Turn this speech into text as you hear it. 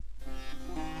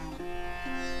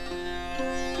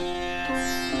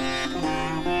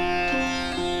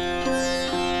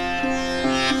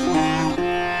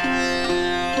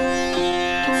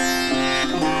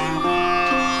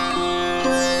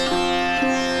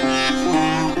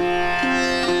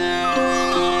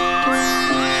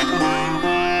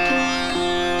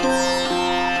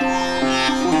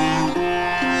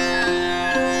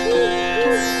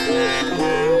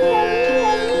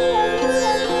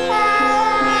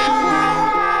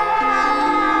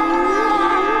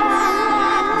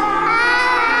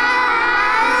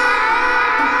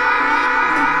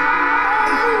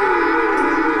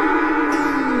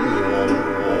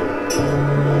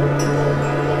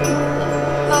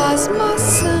As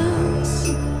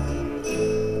maçãs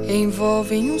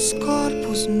envolvem os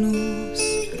corpos nus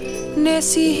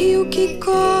nesse rio que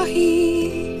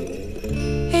corre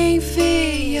em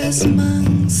veias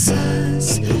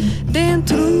mansas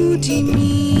dentro de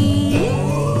mim.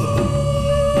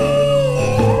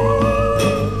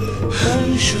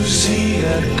 Anjos e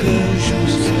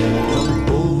arcanjos não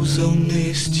pousam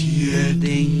neste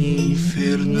Éden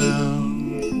infernal.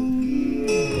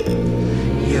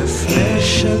 E a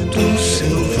flecha do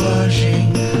selvagem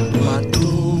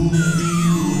matou 1000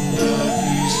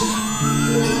 aves.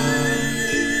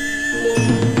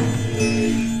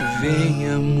 Vem,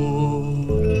 amor,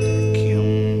 que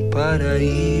um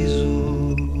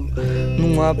paraíso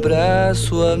num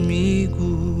abraço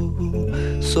amigo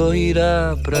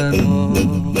sorrirá pra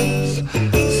nós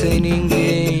sem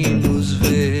ninguém nos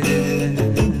ver.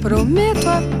 Prometo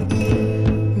a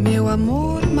meu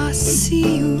amor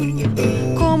macio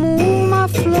como uma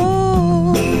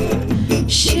flor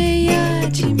cheia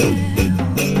de mel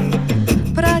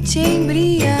pra te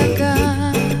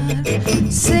embriagar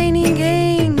sem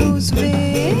ninguém nos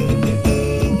ver.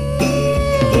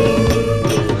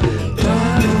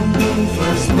 Tragam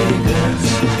uvas negras,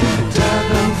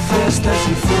 tragam festas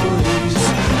e flores,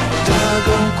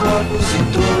 tragam corpos e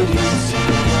dores,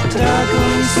 tragam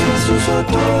incensos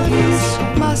odores,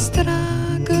 Mas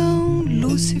tragam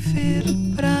Lúcifer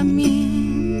pra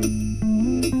mim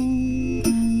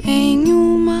em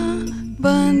uma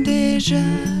bandeja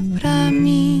pra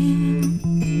mim.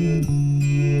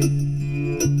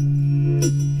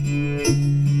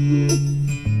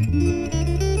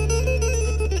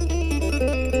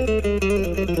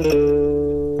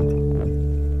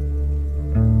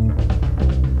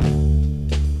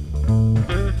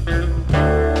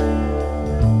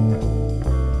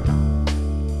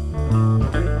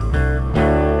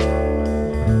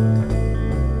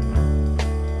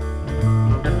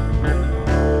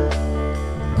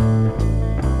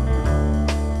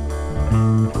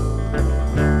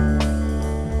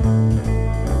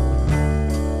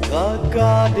 The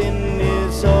garden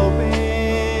is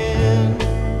open.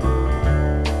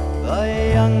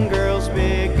 The young girls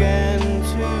begin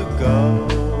to go.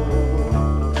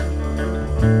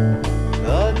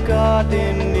 The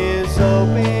garden is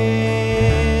open.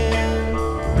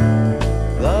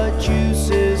 The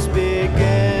juices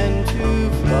begin to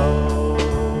flow.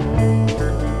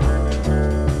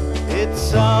 It's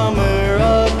summer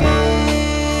again.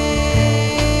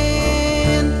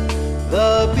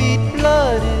 The beat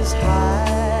blood is high.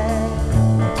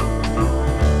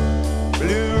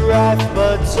 Blue ripe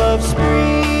buds of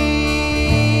spring,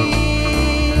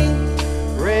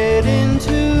 red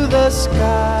into the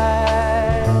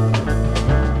sky.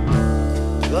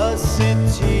 The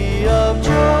city of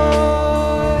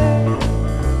joy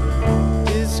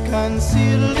is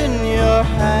concealed in your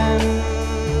hand.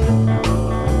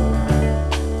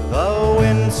 The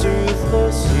wind soothes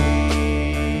the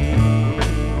sea.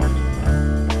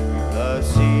 The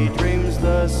sea dreams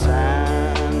the sand.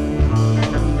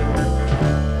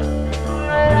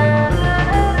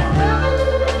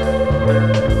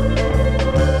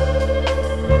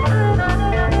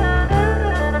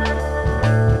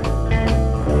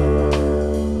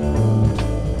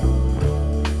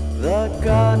 The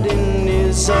garden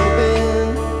is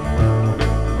open.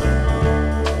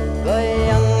 The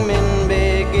young men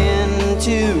begin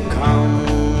to come.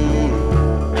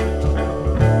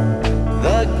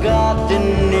 The garden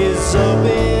is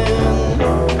open.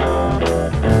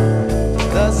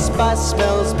 The spice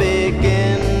smells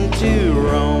begin to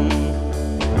roam.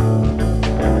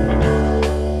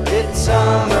 It's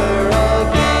summer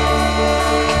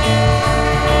again,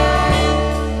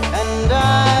 and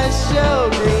I shall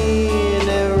green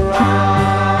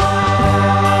rise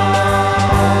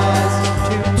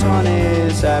to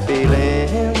Tawny's happy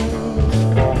land,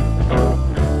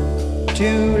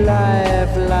 to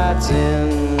life lights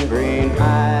in green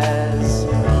eyes.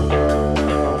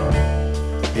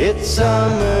 It's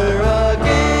summer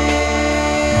again.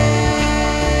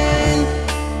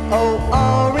 Oh,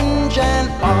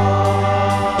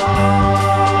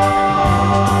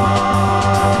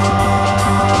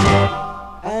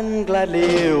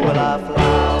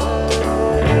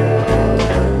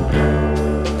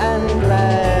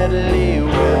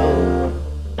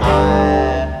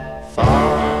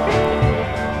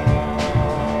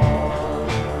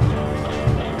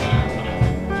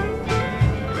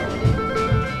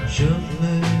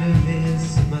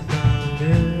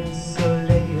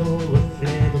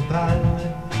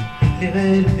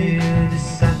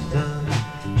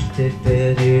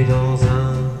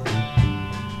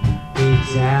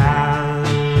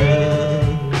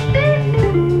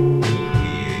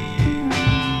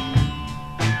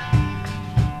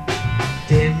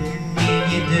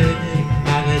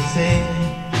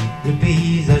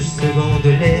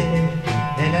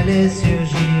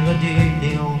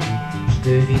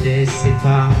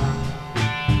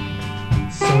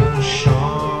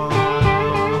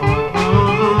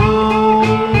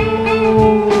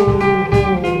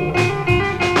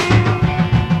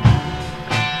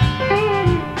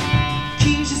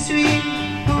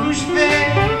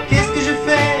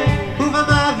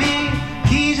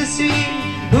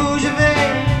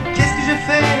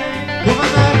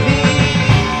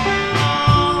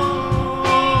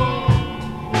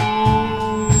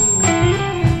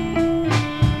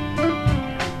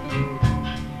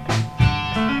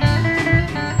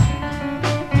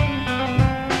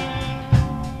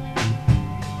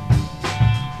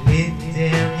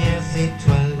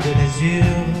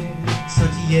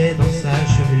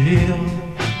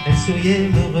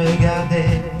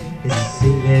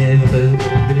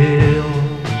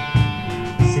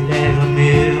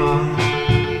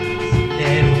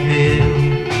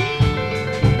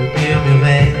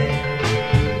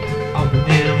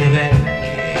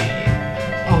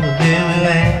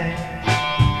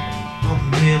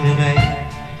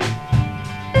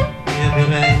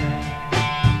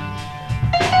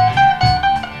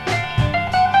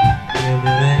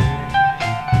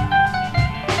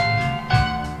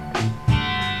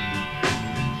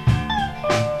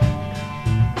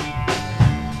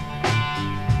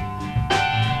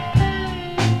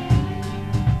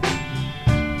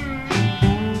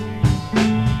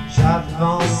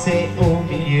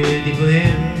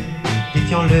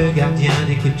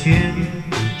 coutumes,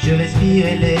 je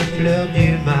respirais les fleurs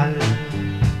du mal.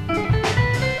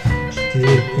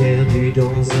 J'étais perdu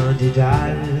dans un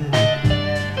dédale,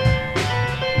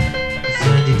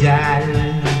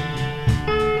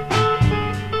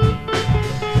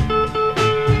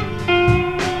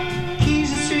 Qui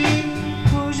je suis,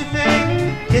 où je vais,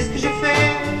 qu'est-ce que je fais,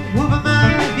 où va ma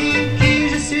vie? Qui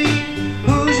je suis,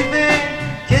 où je vais,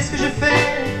 qu'est-ce que je fais,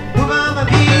 où va ma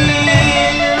vie?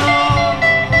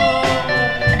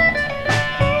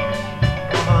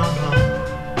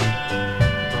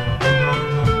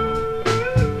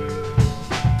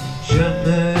 Je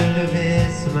me levais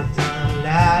ce matin,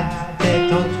 la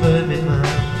tête entre mes mains.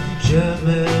 Je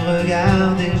me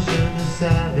regardais, je ne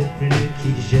savais plus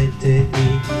qui j'étais ni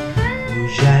où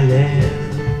j'allais.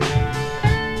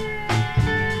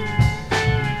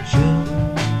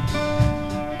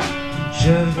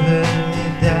 Je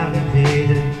venais d'arriver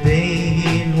d'un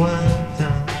pays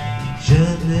lointain. Je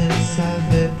ne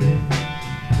savais plus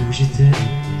où j'étais.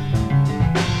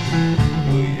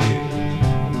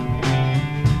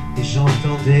 Et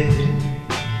j'entendais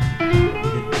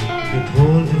une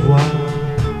drôle de voix.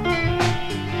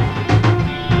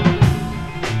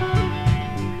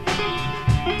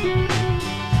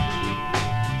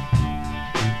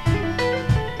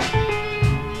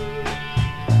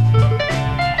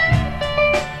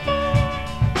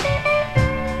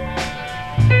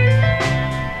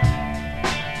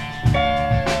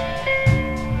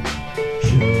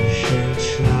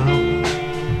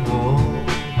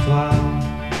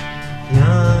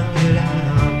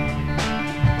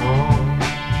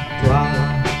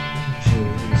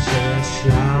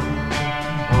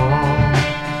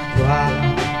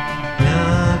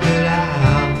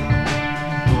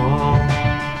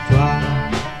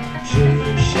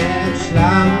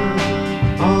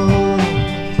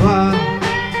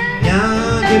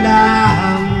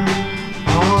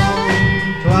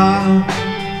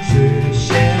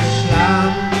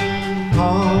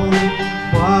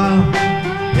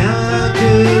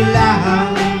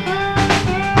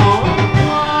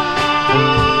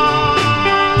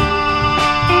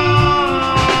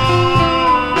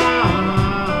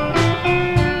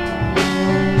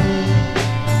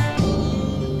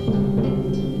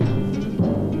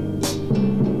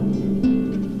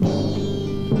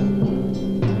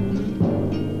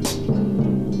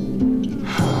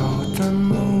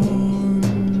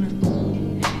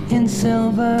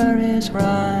 Silver is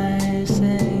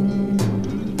rising,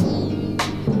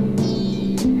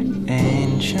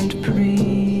 ancient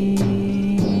priestess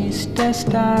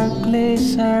darkly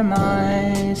surmising,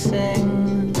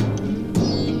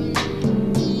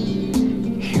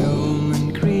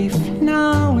 human grief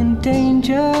now in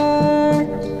danger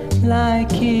lie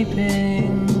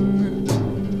keeping.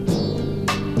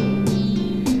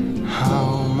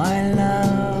 How my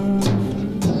love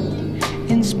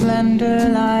in splendor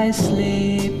lies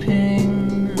sleeping,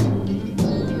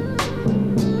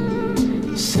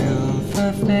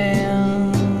 silver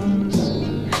veils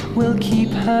will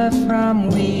keep her from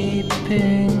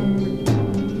weeping.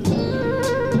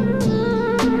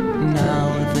 Now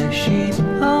the sheep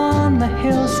on the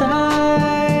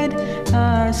hillside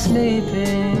are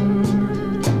sleeping.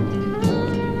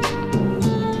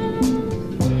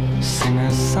 Sing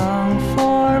a song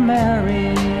for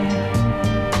Mary,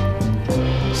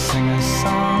 sing a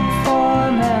song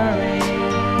for Mary,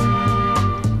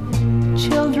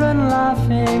 children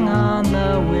laughing on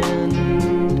the wind,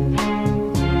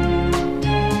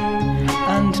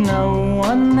 and no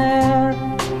one there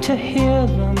to hear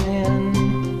them in.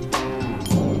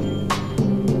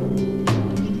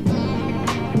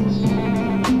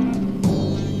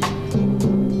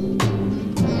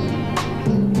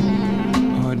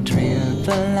 Or drear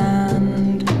the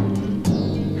land,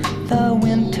 the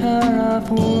winter of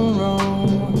Uro.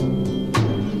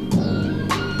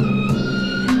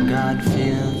 God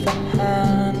fear the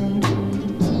hand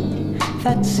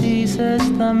that seizes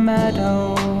the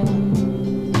meadow.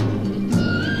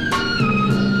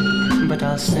 But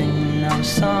I'll sing no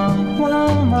song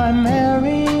while my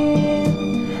Mary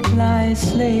lies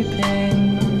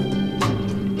sleeping.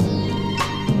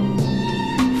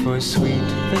 For sweet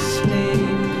the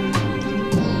sleep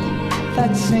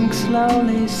that sinks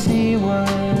slowly seaward,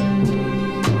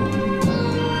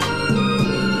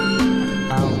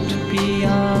 out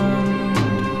beyond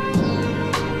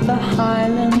the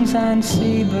highlands and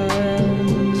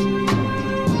seabirds.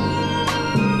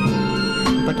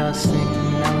 But I'll sing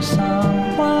no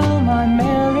song while my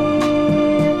Mary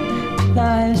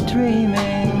lies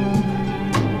dreaming.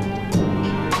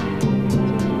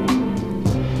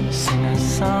 Sing a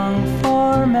song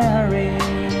for Mary,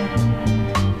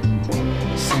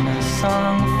 sing a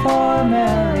song for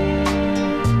Mary.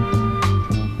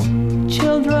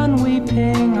 Children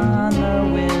weeping on the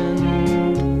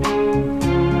wind,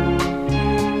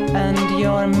 and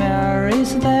your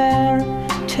Mary's there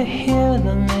to hear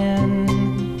them in.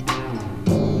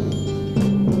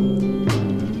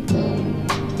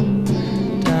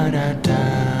 Da da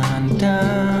da da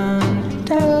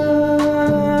da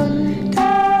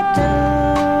da da.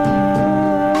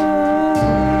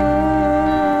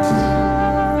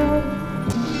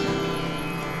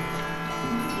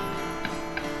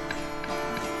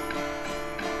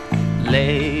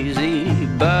 Lazy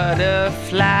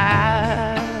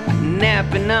butterfly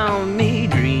napping on me,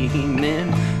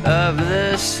 dreaming of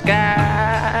the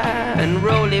sky. And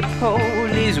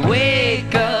roly-polies,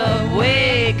 wake up,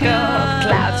 wake up.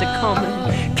 Clouds are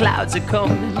coming, clouds are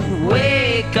coming.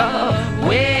 Wake up,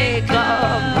 wake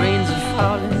up. Rains are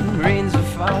falling, rains are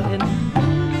falling.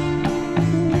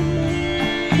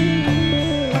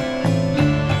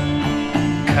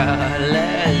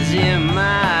 Colors in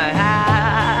my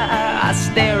eyes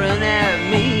staring at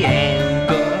me,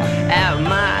 anger at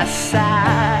my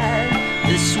side.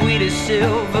 The sweetest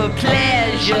silver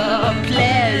pleasure,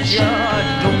 pleasure.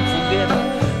 Don't forget her,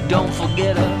 don't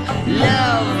forget her.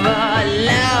 Lover,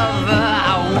 lover,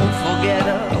 I won't forget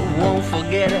her, won't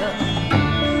forget her.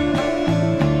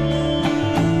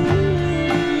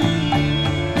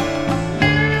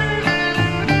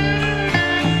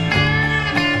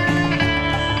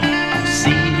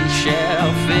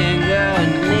 Seashell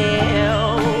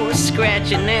fingernails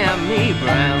scratching at me,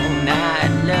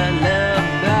 brown-eyed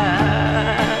lullaby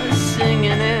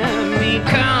singing at me.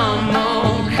 Come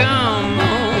on,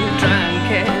 try and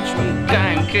catch me, try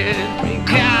and catch me.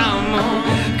 Come on,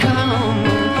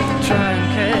 try and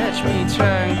catch me,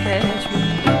 try and catch me.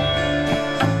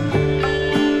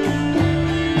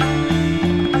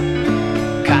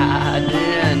 God,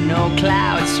 no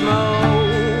cloud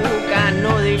smoke, I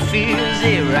know they feels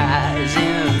it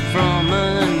rising from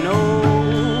an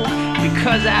oak,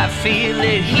 because I feel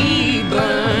it. He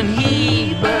burn,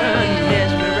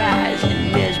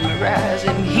 mesmerizing,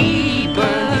 mesmerizing. He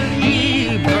burn,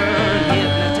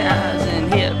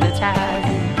 hypnotizing,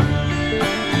 hypnotizing.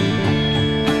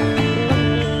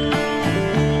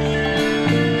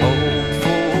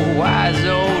 Hopeful, wise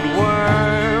old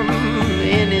worm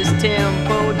in his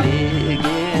temple,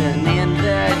 digging in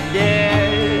the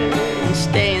dirt and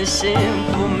staying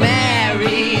simple.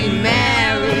 Marry,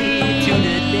 marry to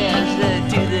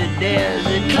the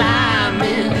desert,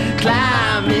 climbing,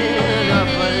 climbing up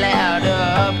a ladder,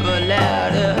 up a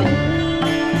ladder.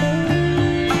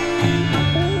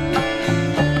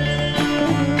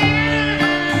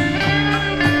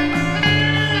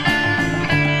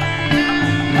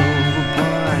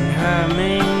 Newborn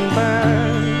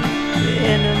hummingbird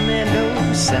in a meadow,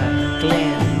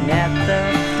 suckling at the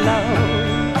flow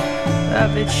of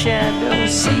its shadow.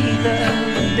 See the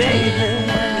David,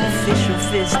 official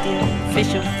fisted.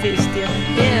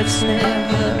 It's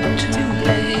never too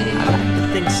late. I like to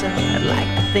think so, I'd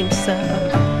like to think so.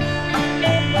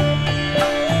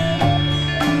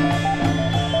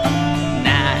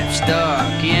 Knife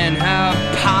stuck in her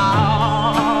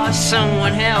paw,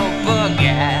 someone help her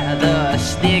gather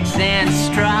sticks and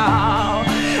straw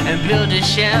and build a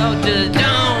shelter.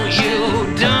 Don't you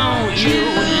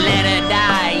let her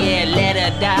die, yeah, let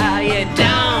her die, yeah.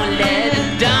 Don't let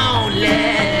her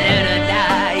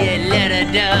die, yeah, let her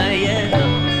die, yeah.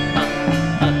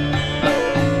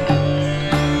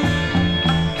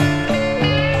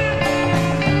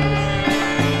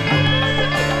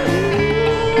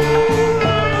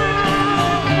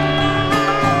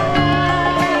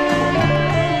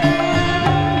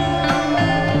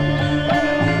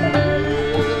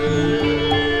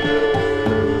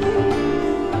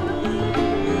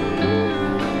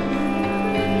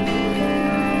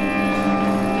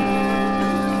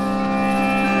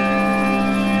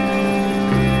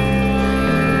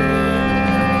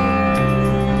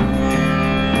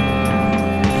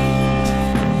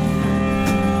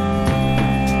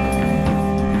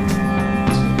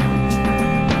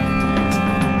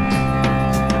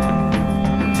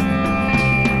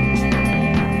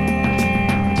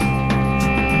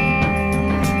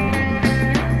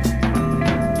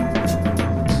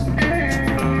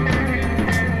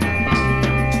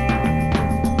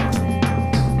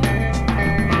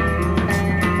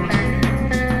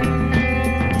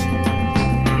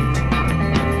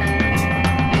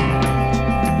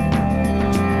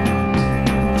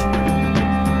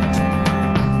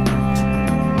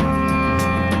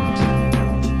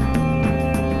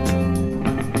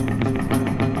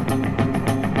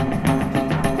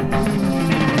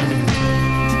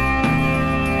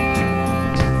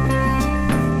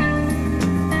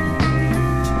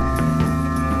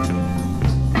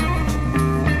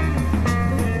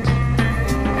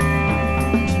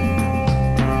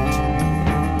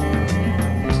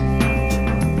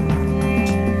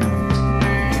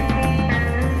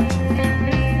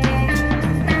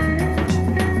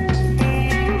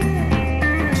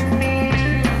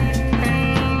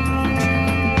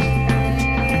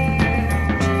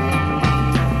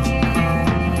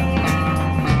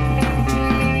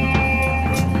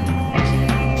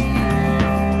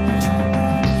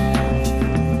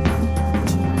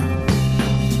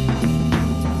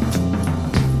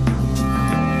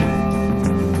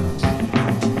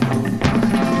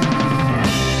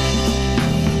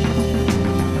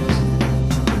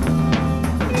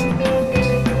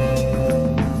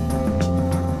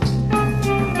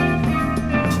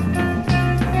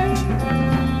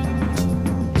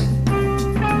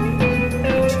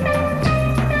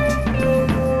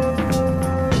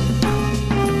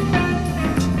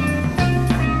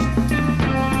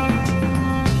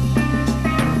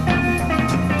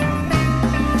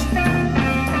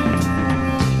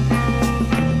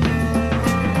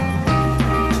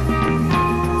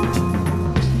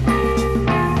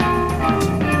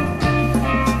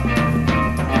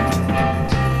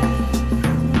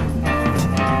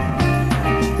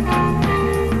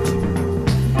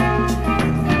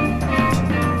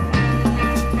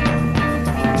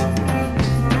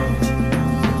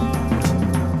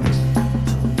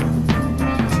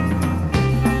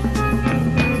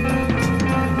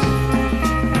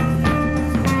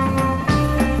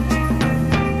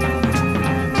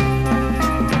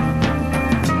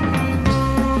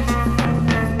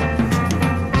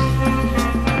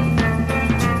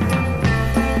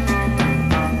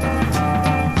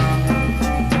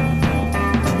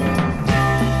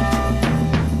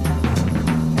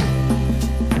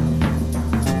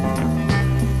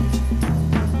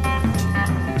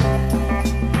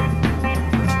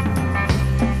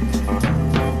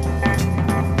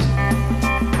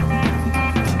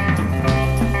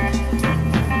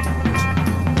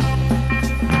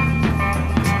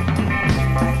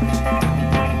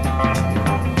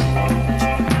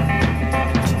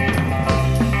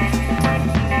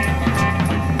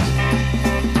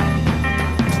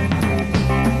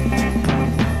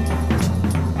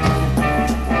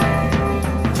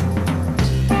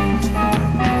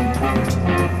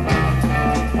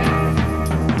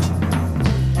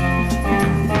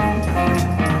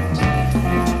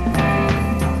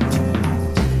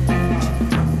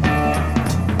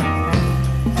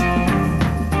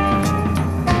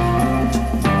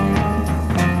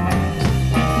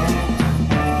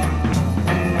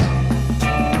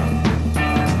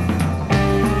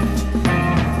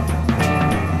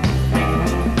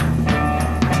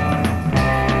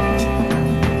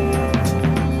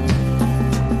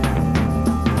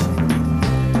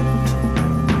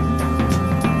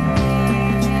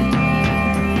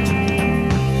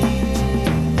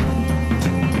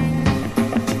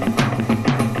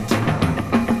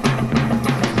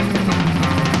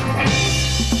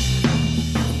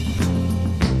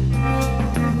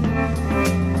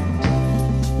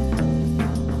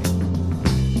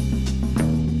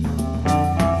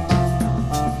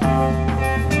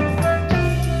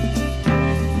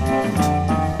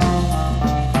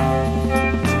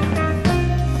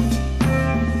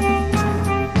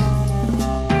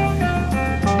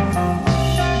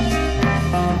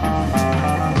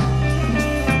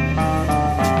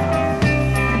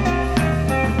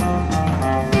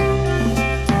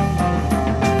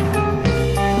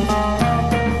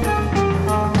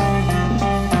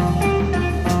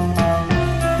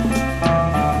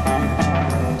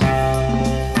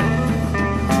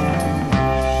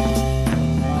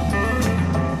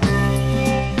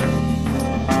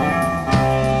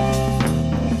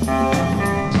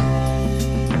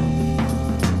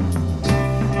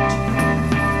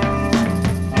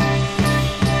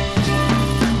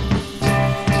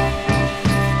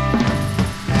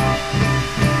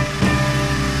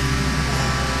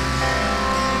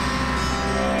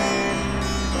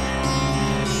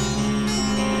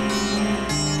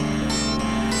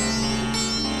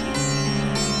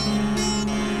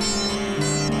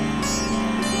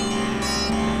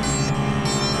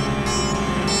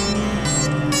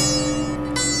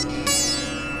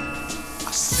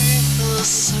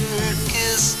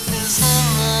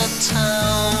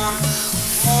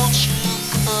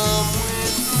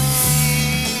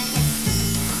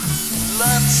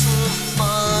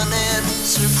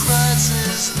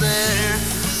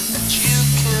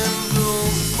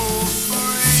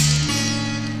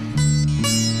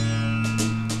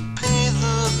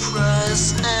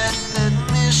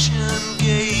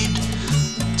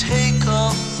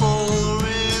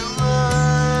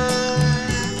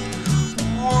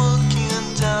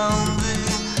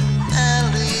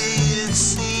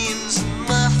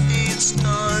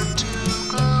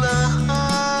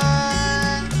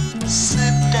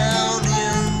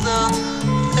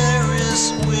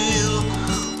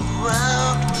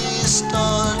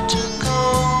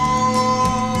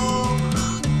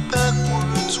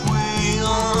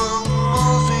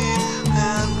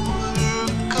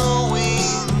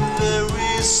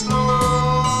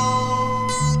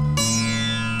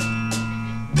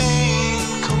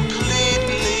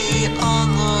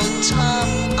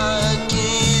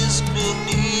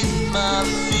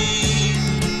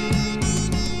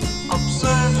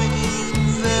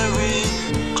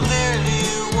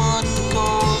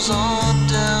 saw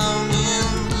down in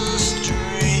the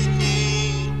street.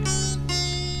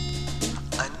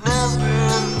 I never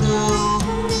knew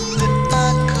that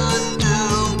I could do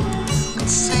and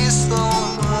see so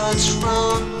much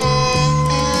from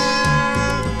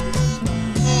here.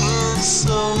 Being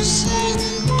so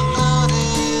secluded,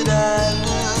 I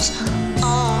lose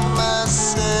all my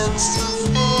sense of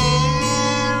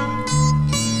fear.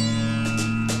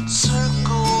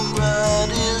 Circle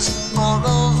ride is all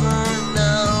over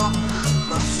now.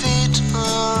 My feet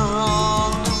are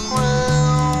on the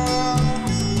ground.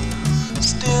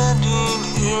 Standing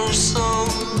here so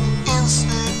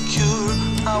insecure,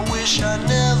 I wish I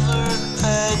never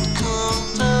had come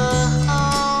down.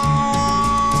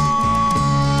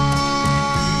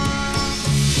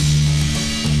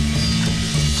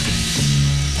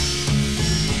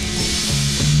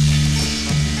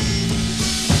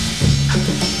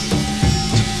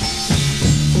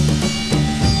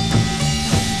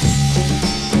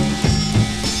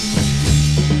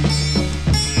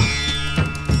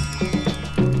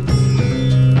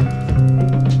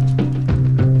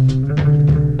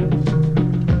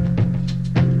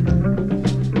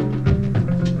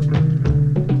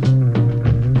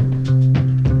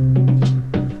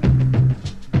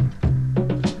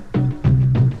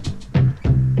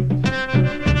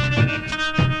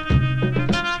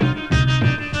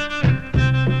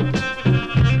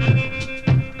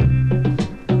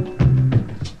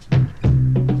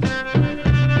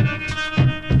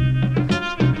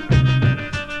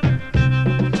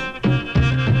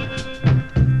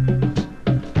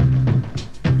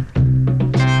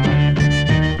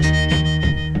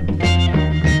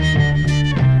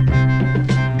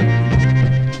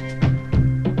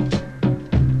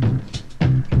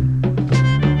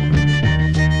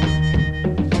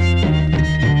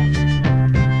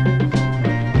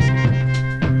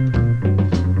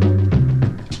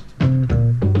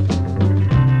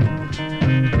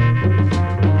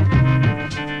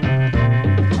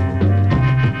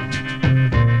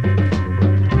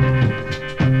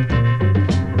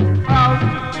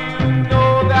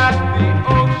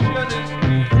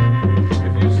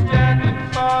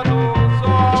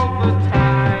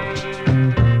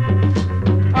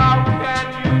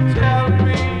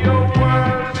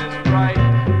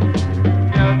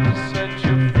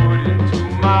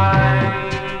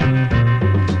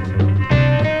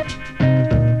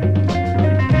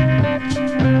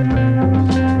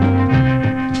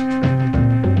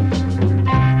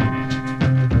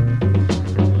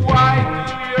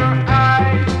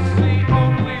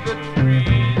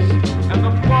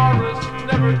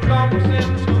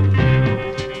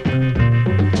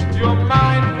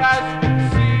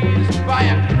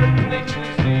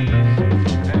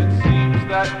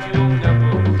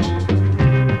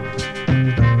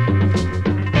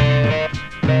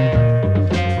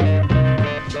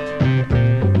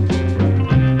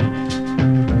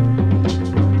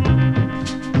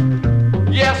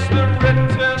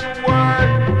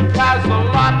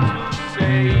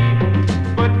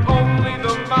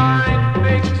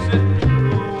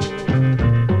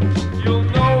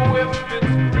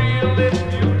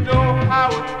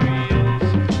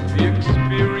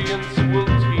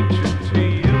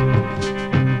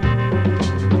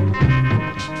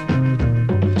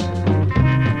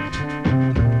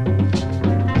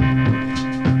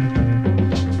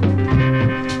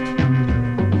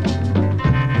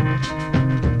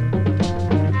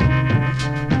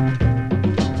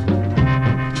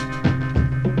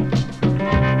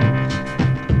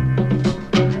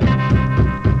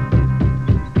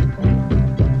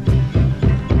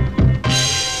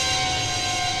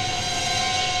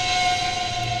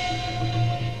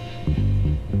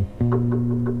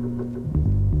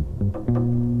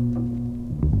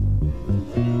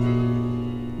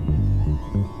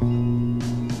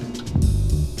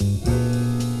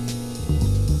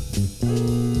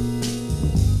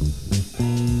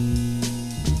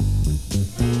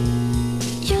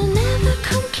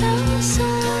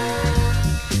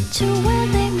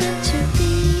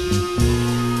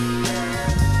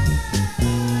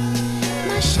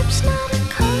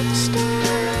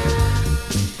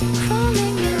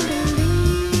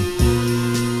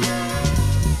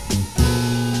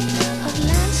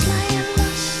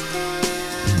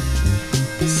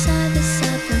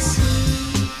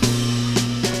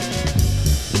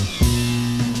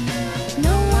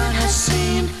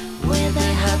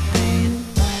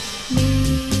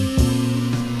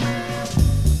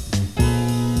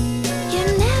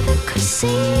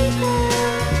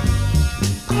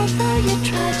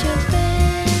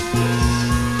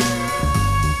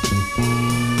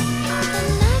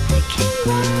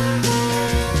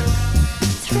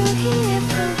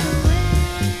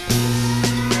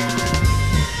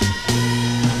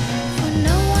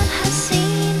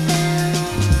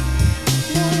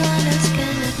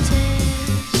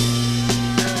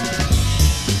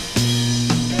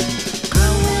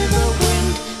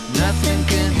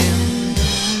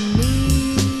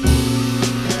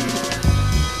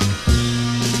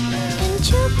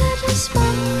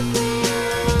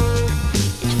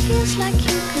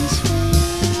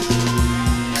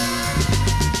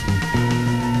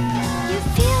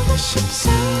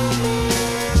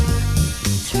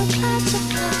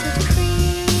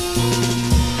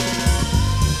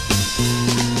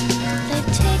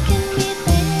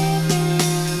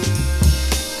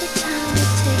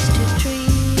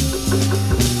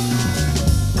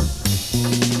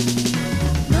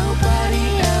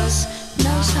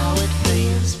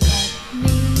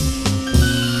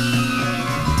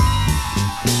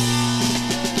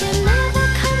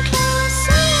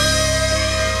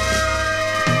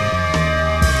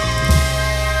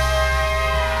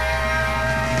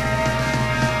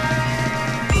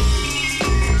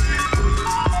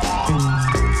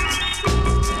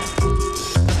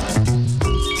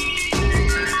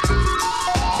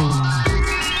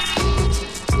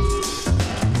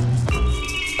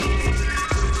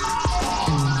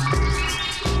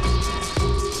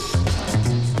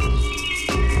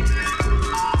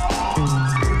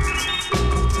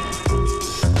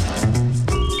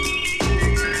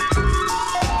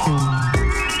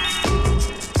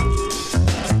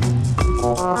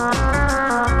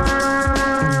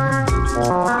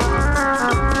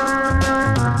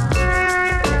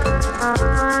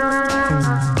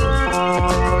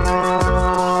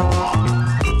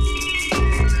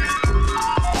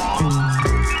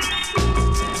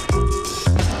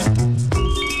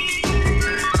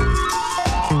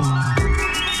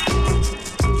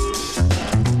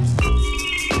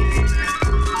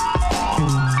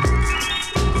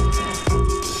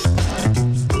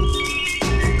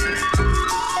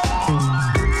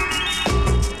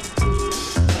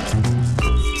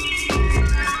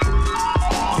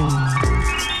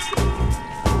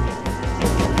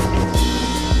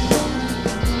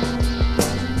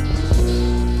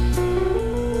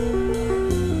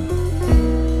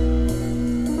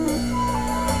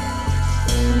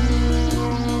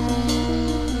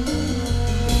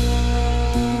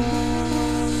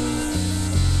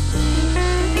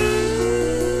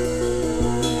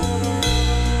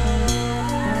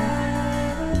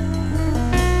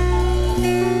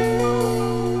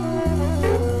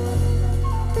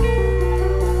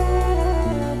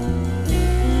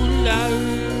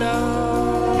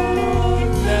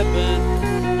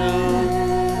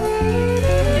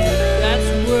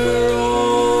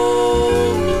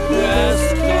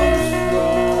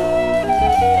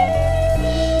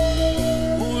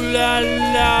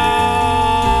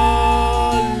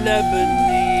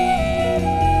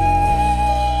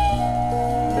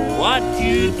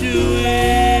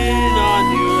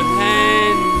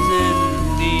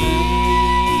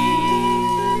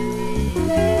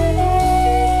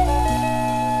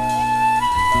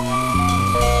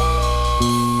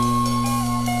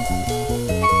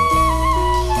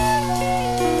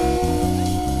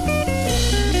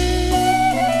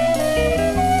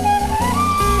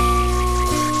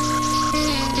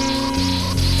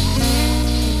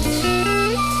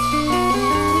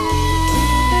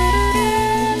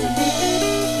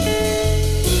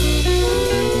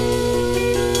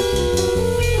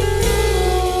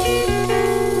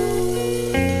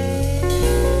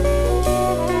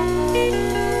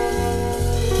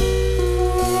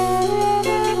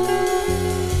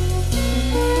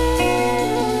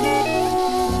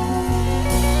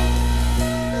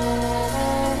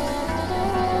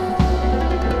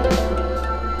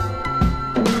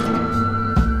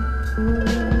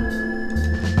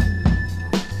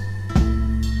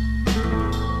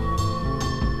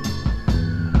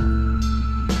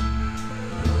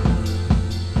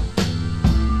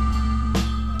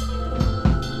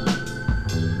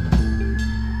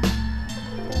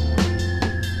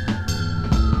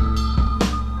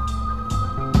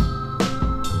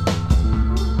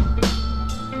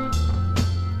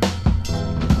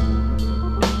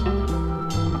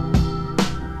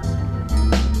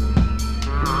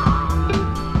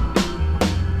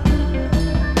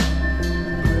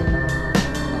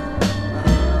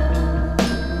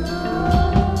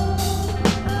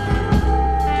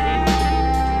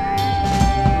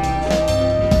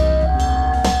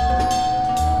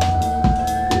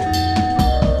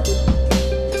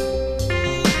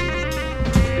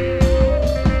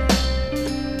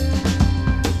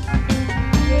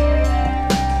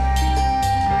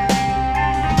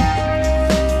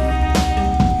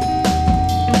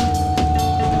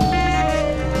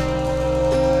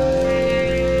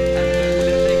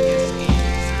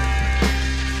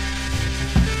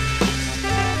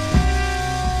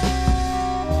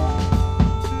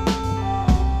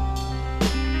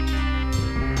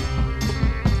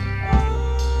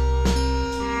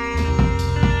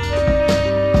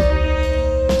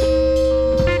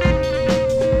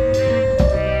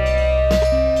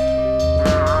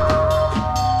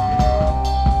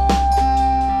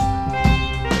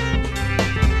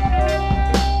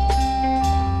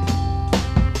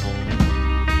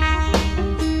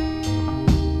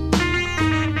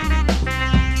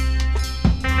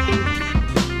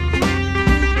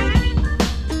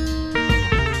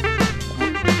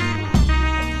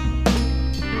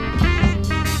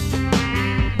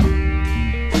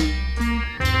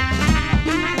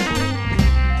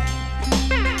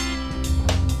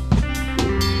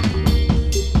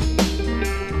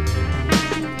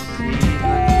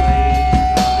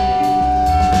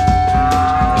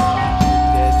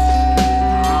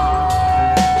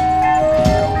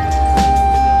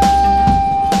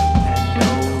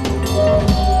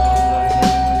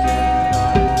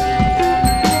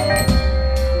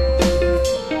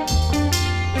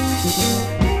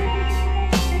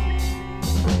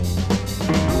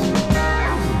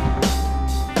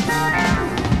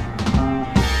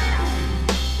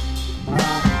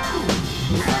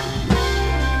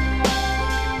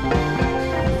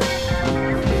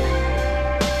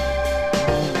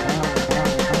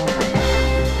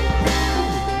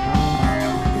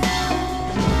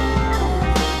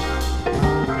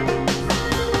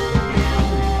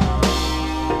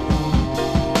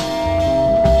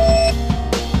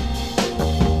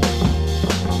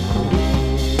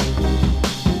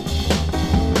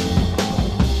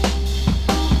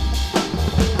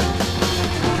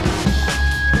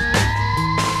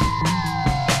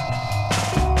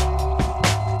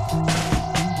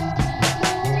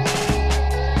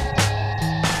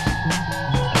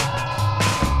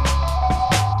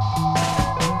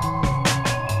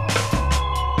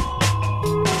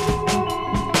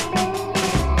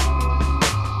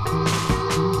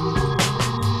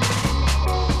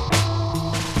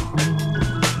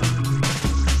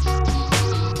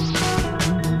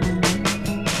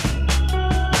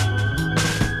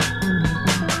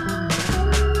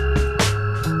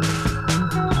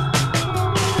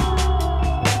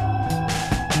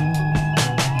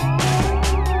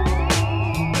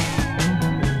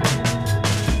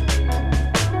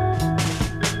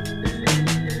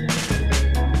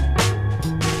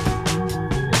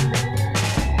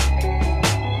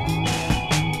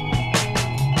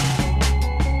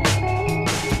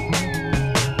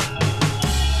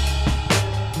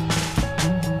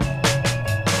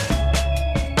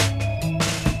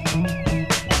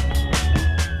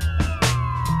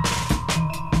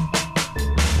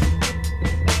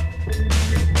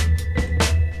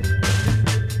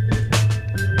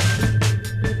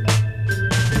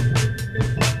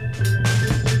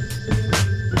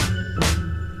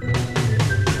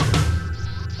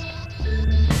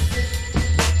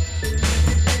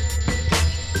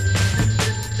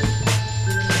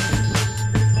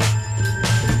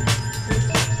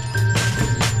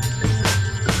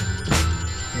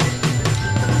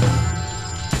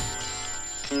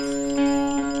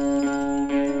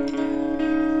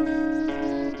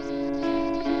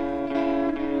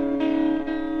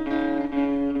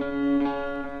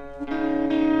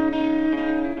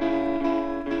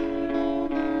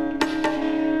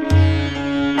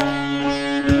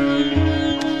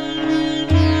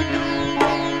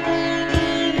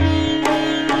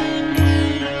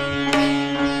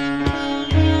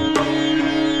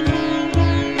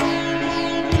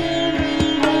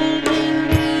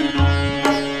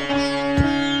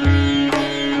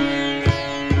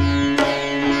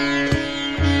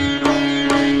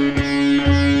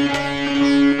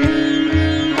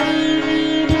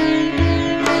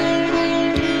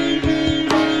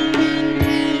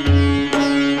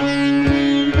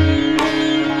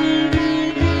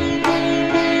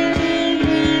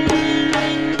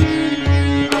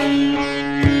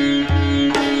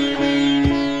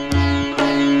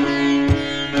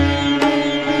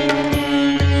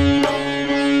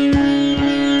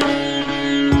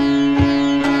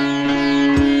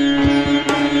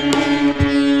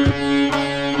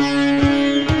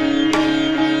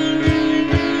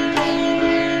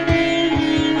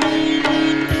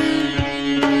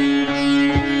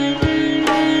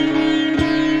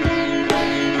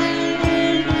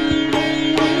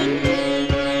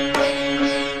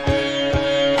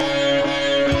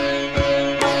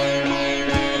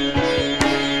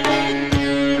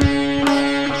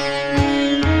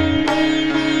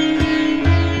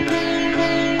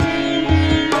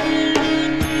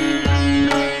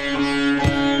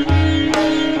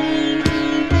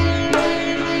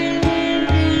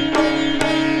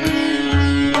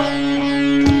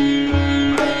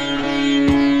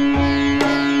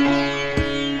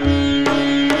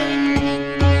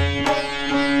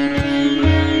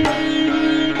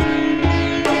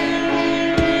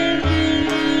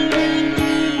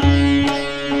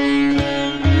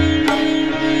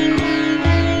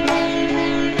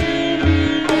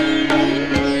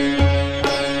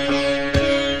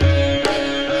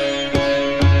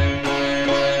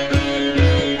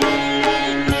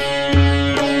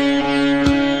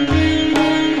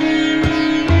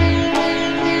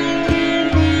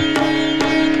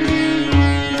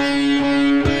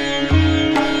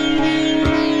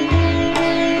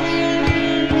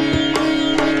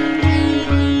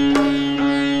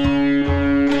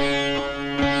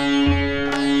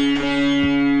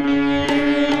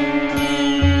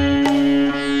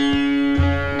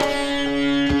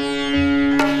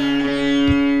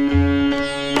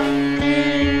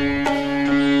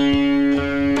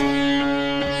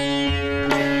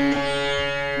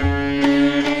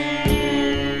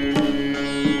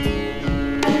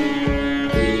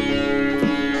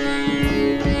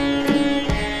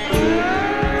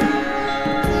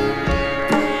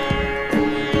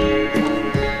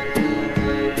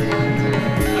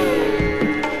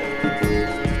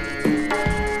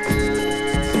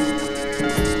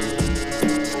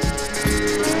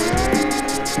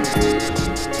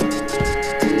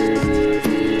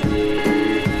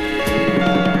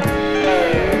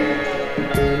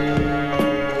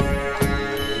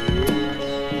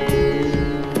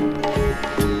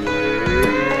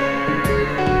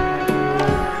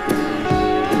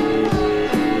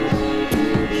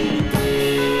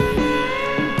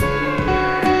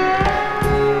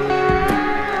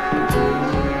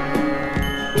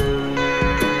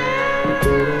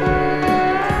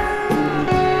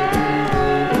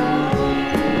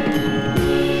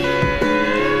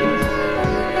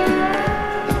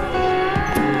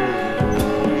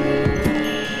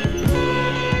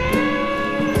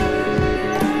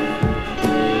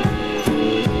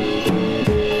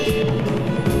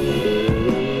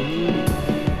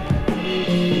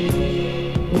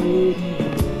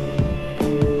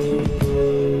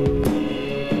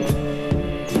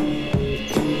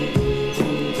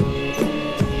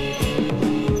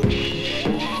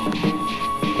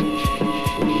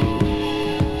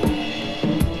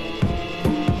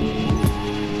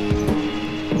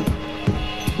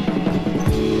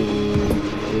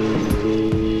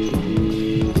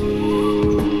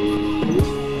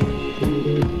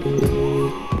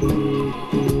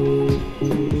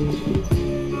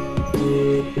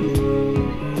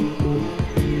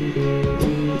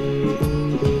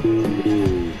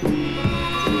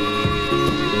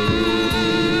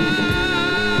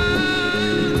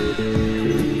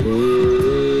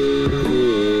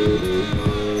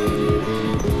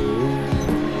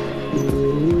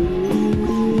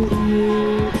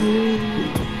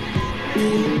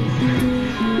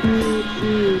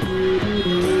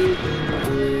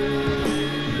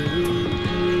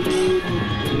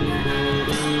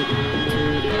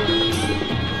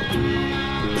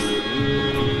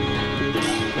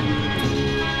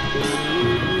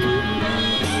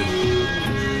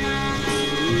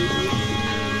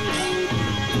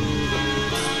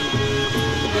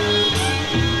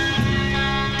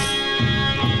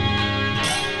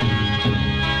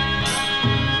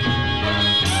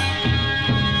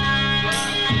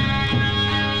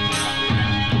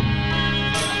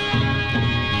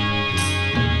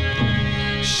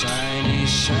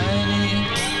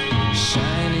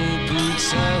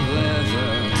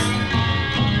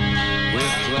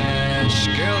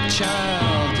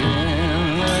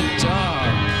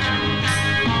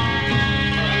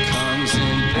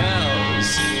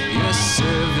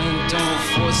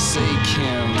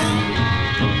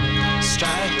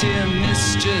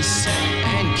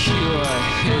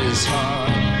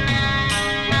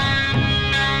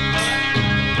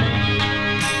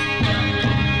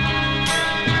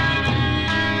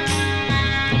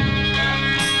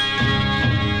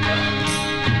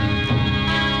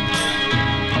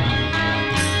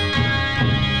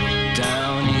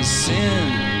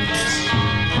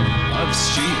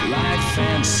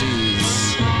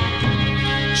 fancies,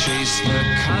 chase the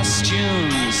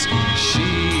costumes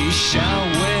she shall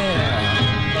wear.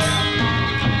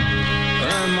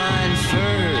 Ermine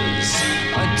furs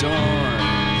adorn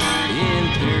the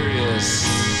imperious.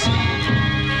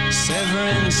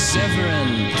 Severin,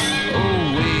 Severin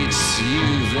awaits you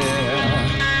there.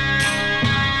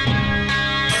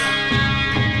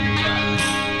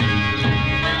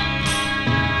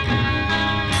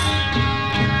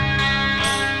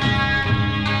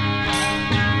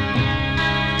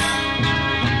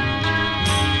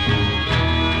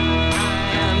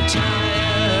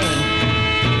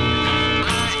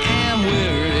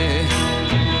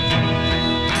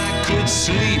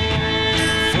 Sleep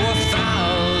for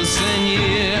 1,000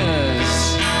 years,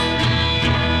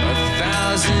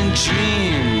 1,000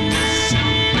 dreams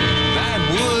that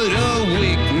would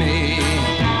awake me.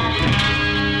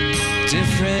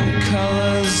 Different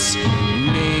colors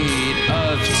made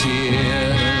of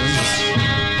tears.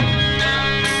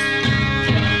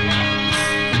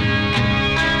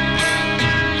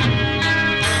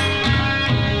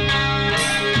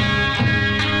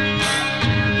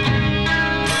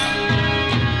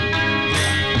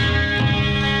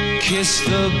 Kiss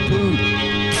the boot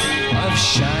of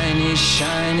shiny,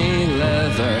 shiny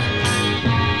leather.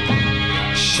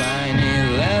 Shiny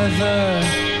leather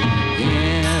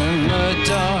in the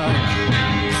dark.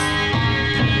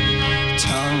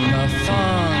 Tongue the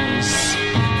thongs,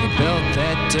 the belt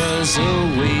that does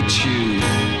await you.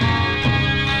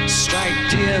 Strike,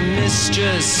 dear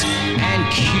mistress, and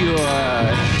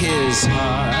cure his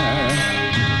heart.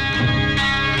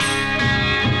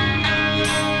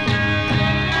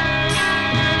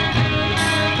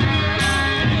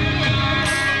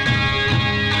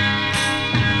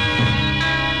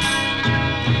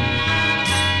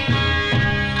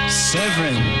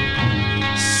 Severin,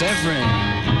 Severin,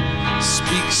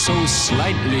 speak so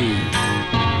slightly.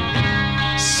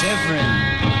 Severin,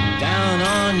 down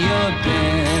on your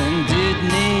bended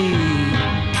knee.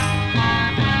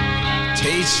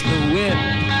 Taste the whip,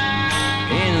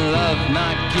 in love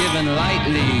not given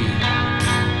lightly.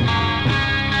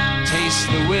 Taste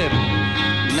the whip,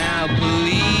 now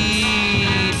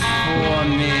bleed for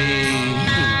me.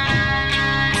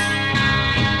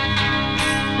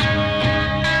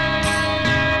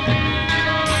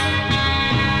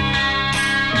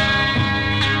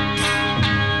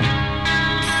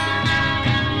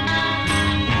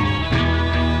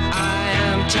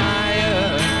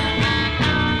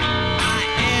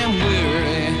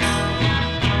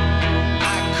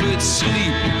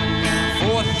 Sleep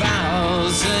for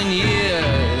 1,000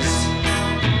 years,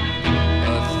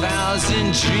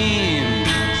 1,000 dreams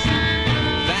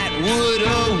that would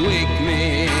awake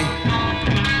me.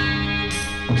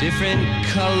 Different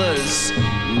colors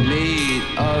made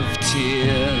of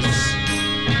tears.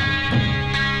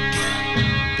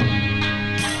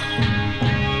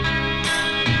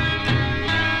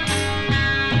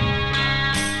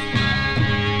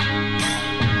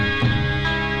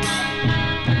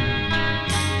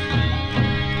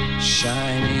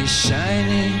 Shiny,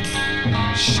 shiny,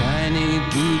 shiny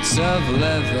boots of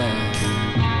leather.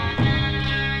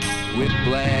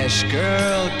 Whiplash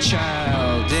girl,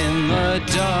 child in the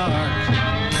dark.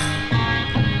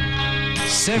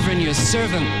 Severin, your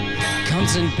servant,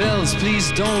 comes and bells.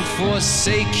 Please don't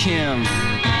forsake him.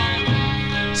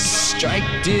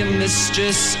 Strike, dear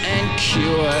mistress, and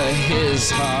cure his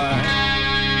heart.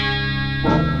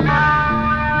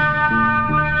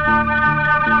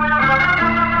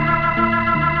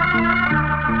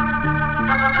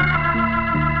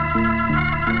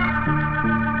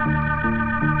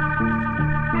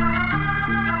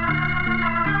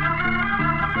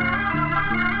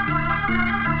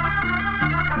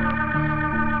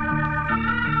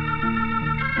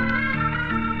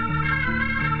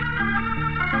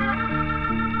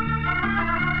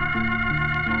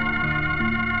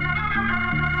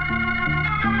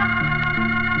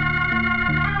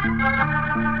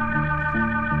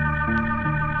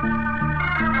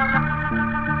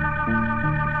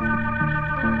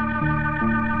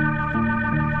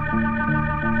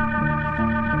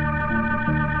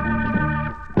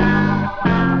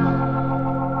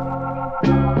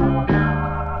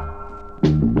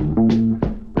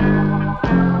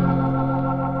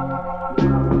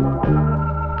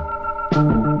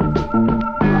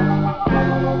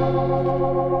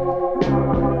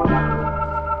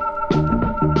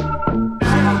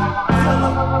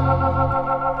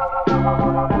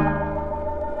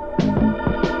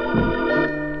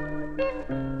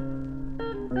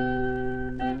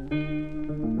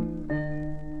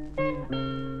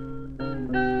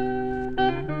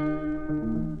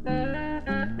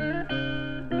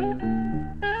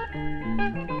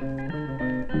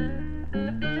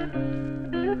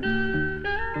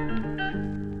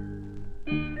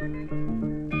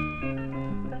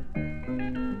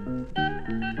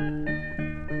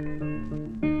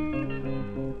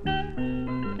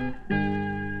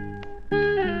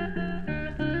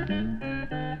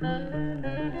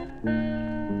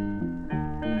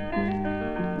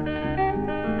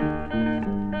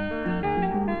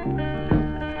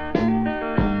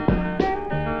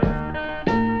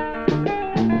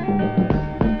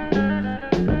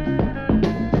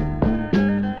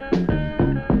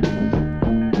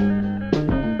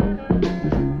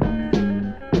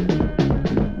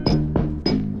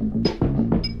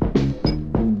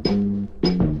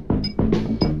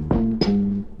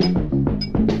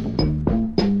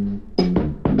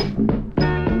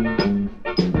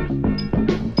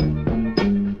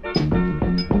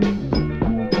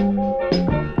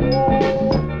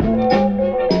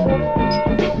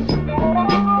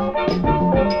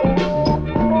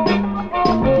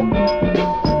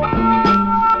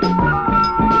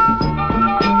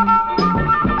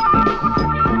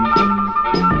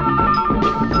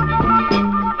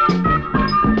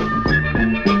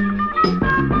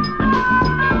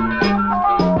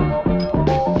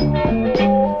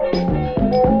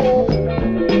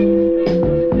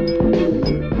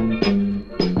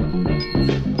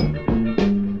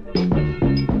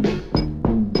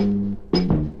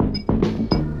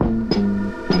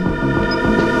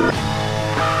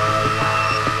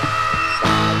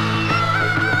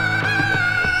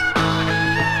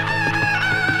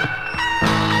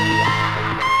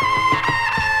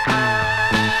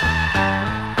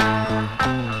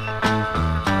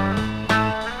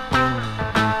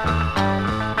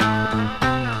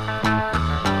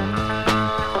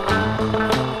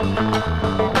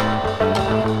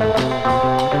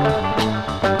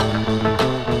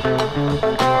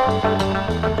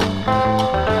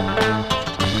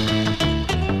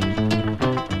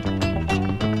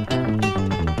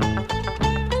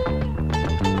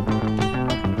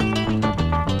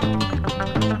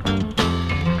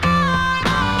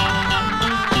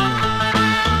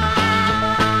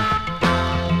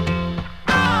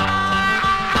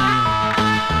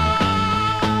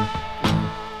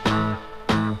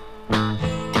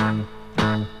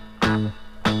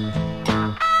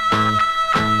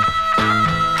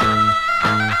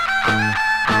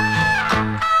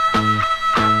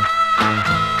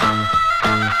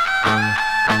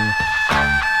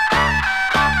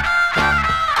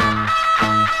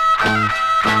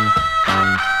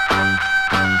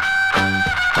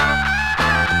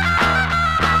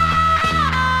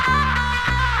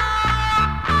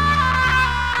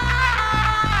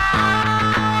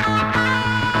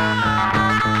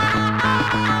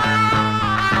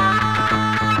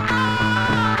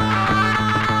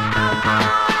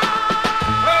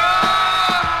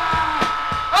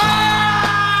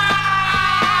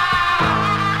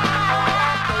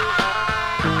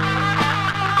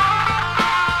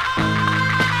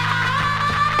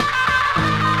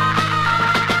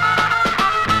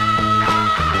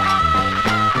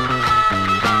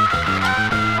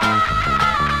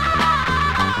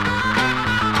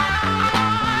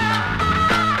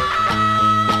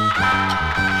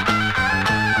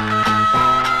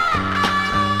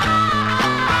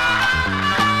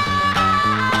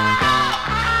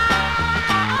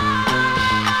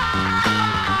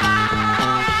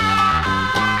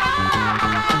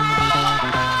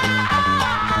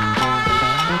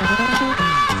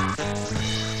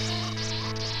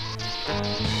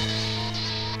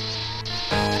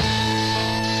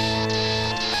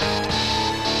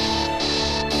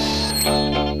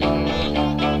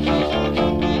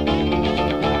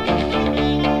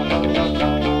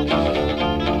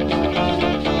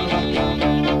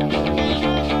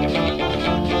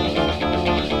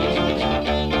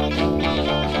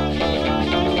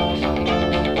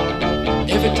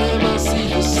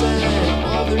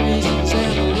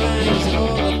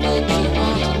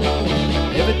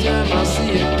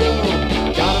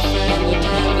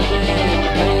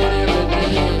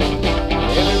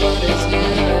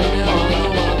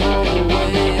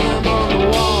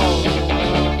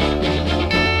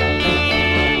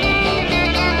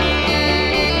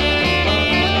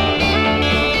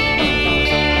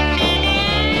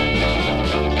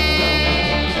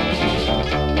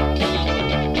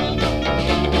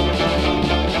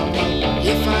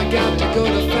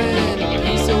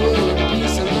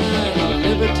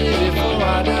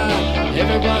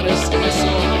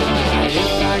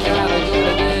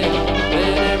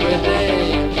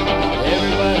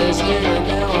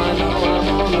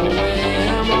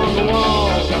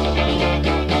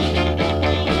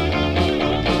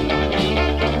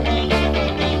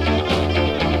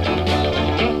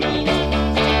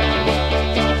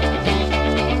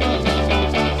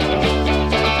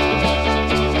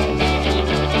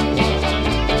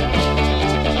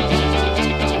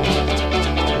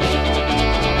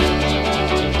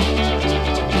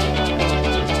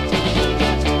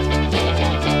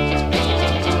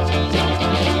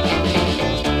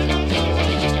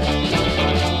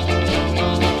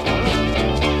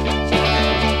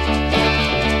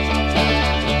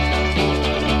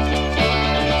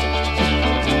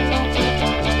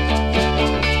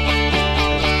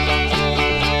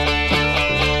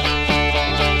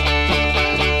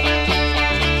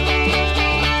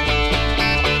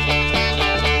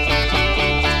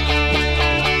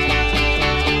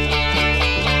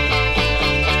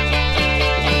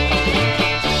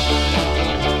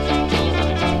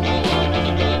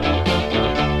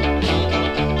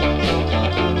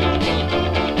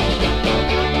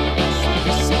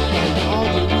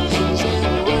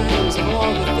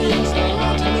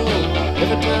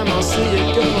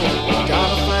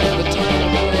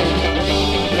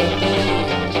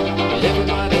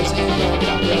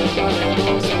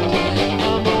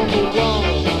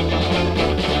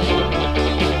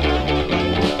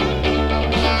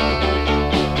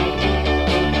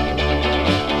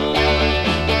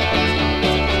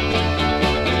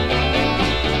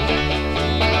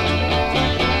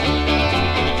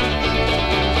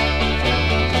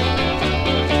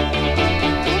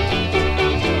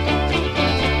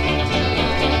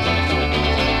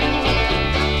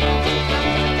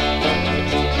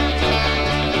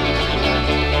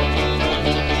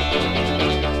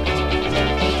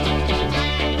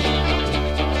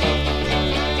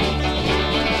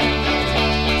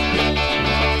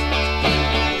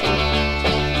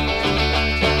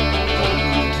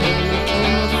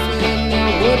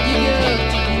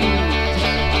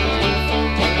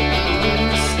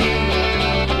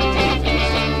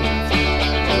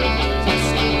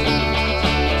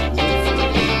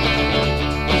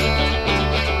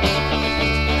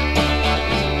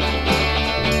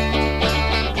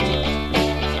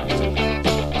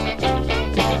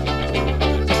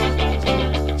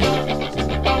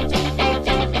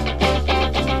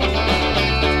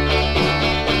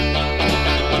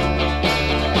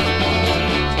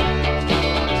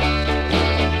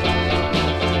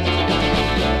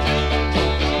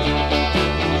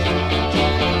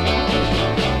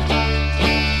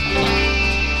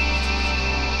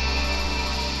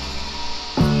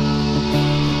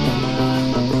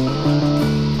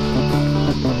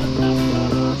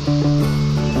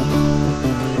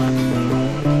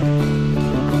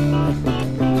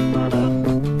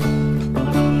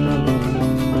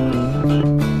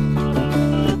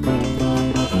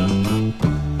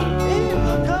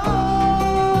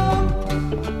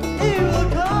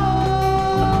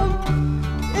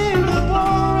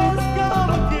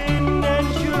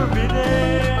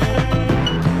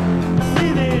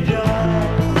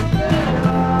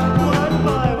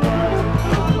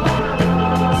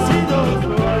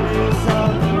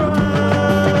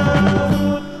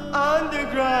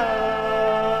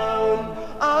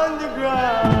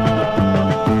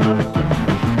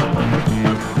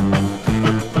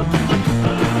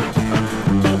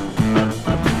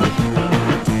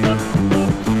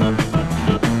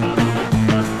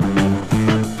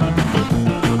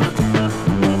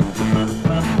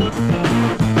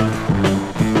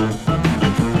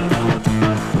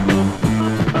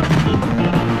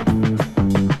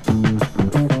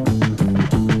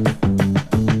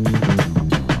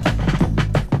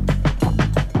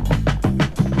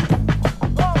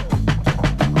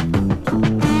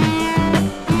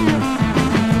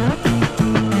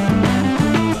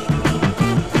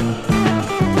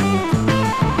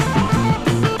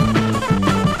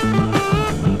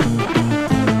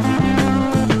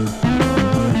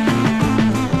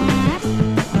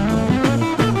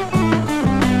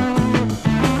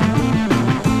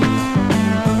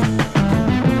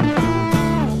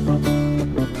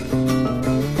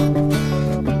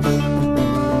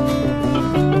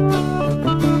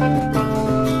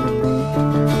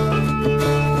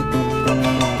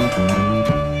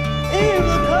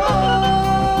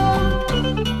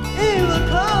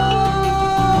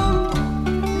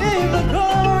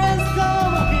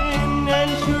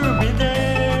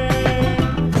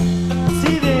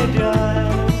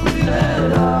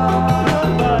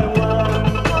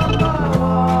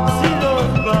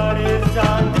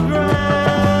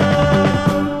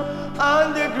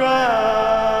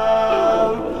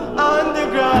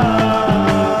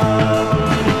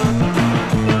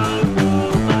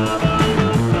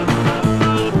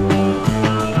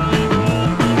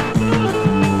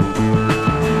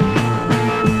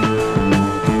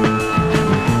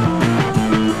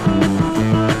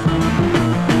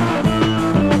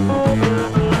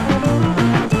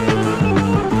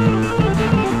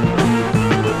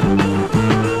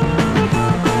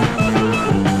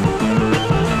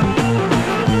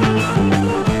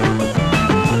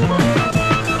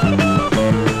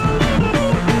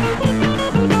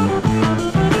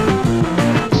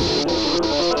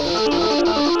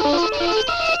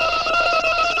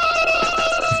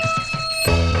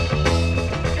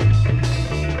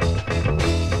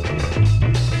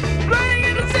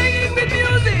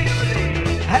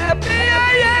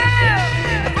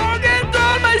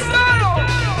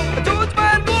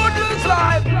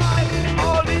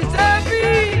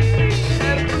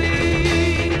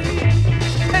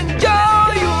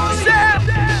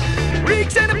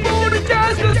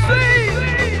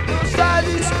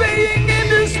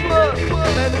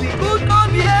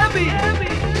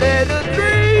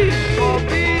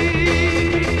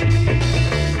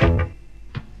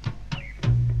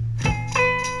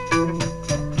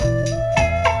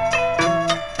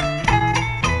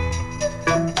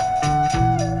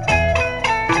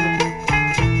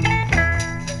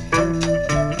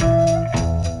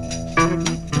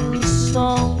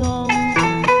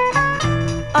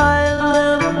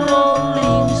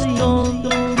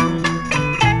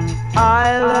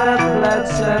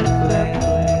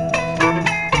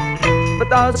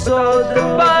 but also the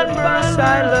barber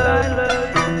silent.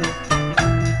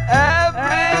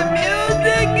 Every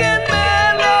music and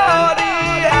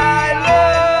melody I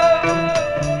love.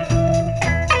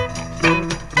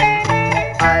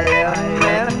 I am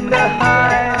in the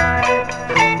high,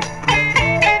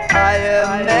 I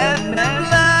am in the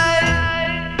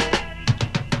light.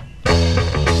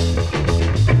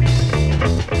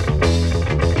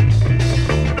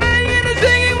 Playing and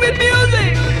singing with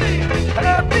music,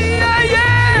 happy I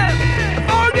am.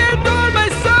 Forget all my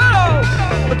sorrow,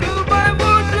 to my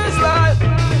wondrous life.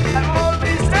 I'm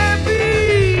always happy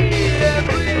and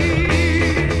free.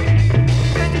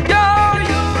 Enjoy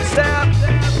yourself,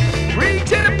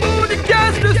 reaching the moon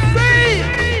just to see.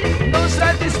 No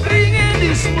sadness being in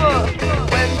this world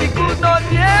when we could not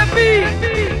be happy.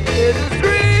 It is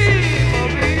dream of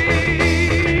me.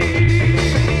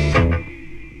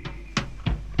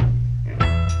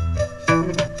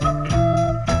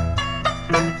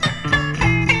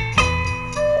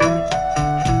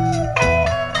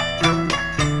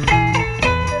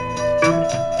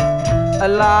 I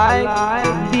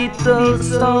like Beatles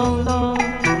songs.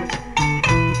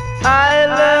 I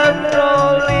love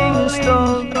Rolling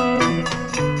Stones.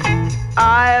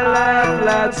 I love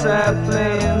Led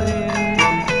Zeppelin,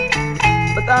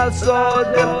 but also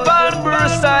the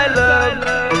Barbers I love.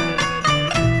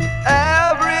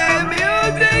 Every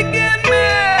music and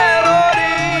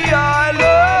melody I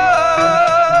love.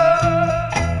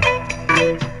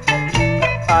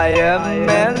 I am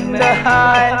in the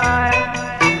high,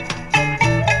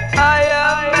 I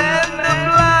am in the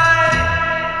blind.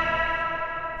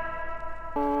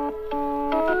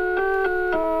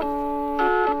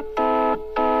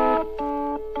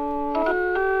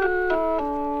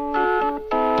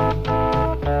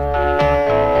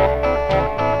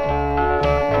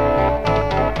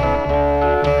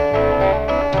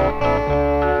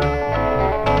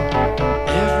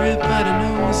 Everybody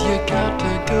knows you got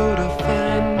to go to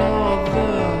find all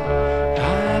the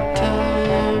high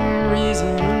time,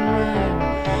 reason and rhyme.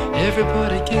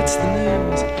 Everybody gets the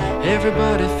news,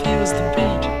 everybody feels the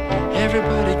beat.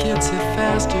 Everybody gets it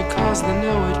faster cause they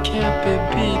know it can't be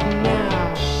beat now.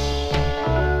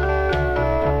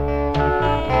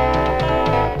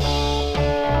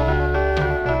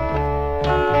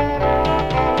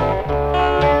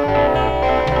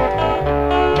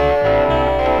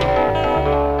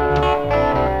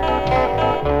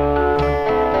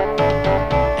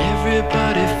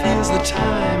 Everybody feels the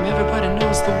time, everybody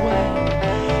knows the way.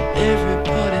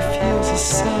 Everybody feels the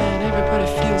sign, everybody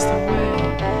feels the way.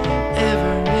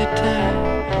 Every time,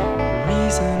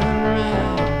 reason and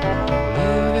rhyme.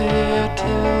 Live here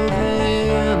till the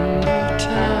end of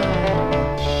time.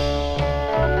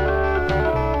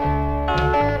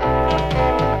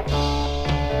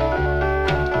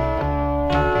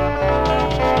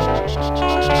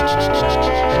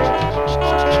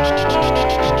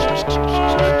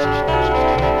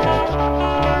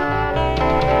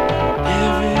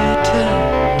 Every time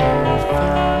you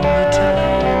find the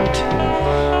time to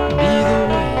be the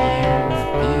way you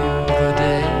feel the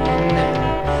day now.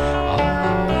 All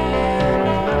the way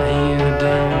why you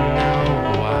don't know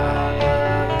why.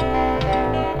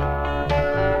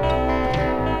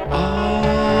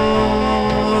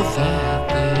 All that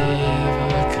they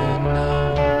ever could know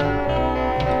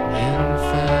and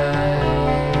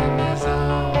find is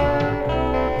all.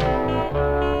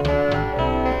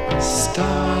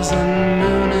 Stars and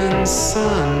moon and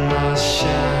sun must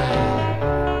shine.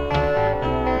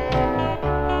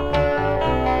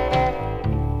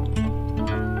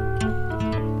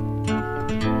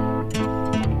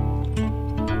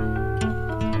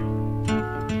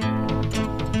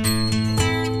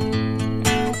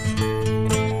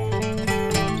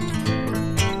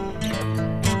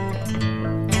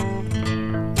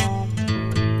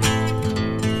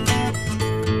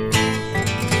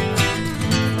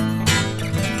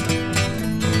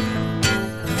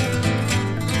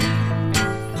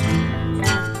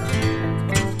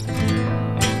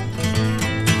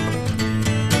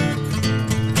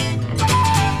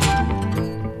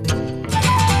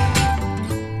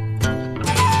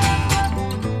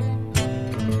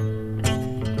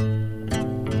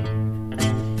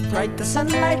 Bright the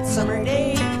sunlight, summer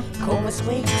day, Comus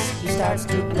wakes, he starts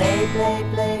to play, play,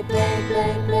 play, play,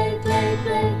 play, play, play,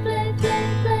 play, play, play,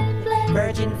 play, play.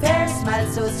 Virgin fair,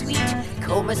 smiles so sweet,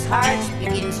 Comus' heart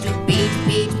begins to beat,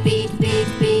 beat, beat, beat,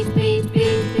 beat, beat, beat,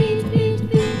 beat, beat,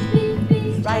 beat,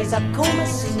 beat. Rise up,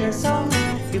 Comus, sing your song,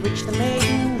 bewitch the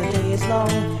maiden, the day is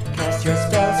long. Cast your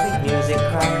spell, sweet music,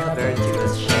 cry of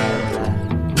virtuous share.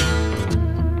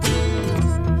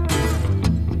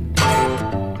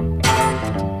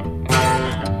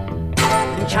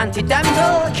 to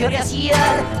damsel, curious ear,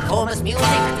 Comus music,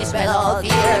 dispel all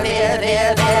fear,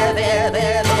 there.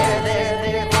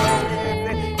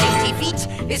 80 feet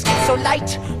is kept so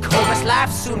light, Comus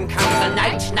laughs, soon comes the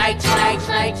night.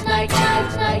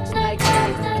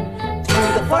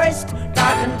 Through the forest,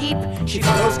 dark and deep, she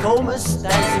follows Comus'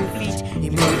 dancing feet. He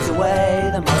moves away,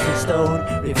 the mossy stone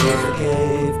reveals the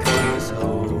cave, Comus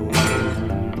home.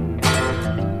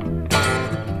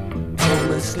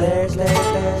 Comus glares.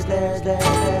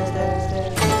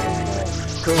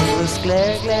 Comus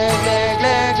glare.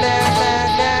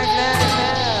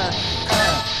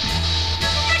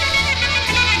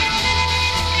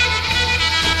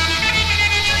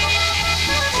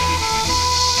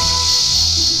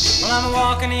 I'm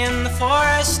walking in the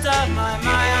forest of my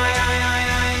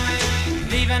mind,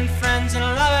 leaving friends and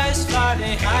lovers far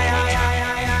behind.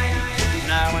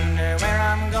 And I wonder where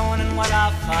I'm going and what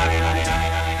I'll find.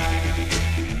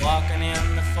 Walking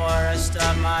in the forest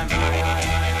of my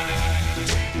mind.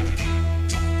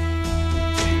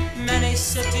 Many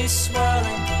cities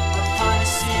swirling upon a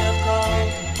sea of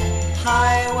gold,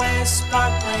 highways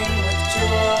sparkling with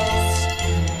jewels,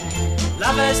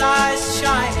 lovers' eyes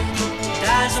shining,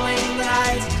 dazzling the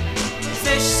night,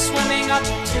 fish swimming up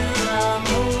to the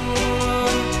moon.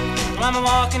 Well, I'm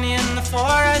walking in the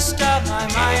forest of my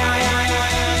mind,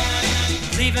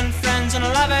 leaving friends and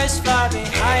lovers far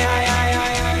behind.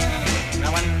 I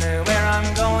wonder where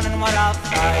I'm going and what I'll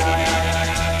find.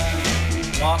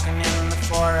 Walking in the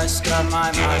forest of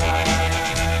my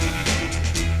mind.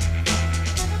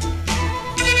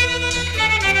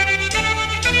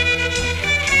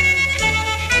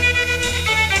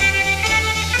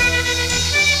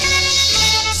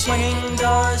 Swinging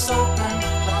doors open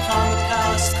upon the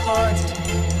palace court,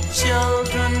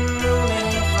 children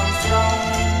ruling from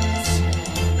thrones,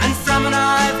 and from an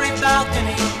ivory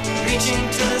balcony reaching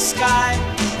to the sky,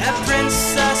 a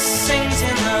princess sings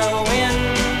in the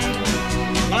wind.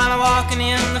 Well, I'm walking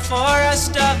in the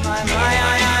forest of my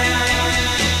mind,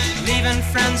 leaving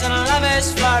friends and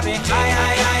lovers far behind.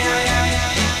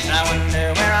 And I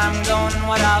wonder where I'm going and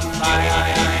what I'll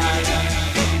find.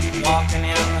 Walking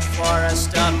in the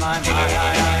forest of my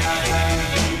mind.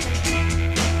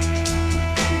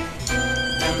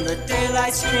 And the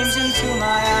daylight streams into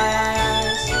my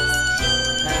eyes,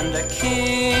 and the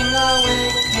king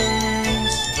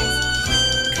awakens,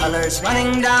 colors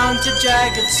running down to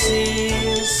jagged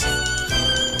seas,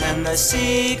 and the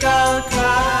seagull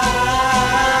cries.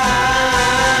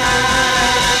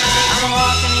 I'm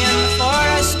walking in the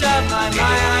forest of my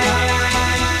mind,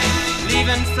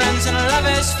 leaving friends and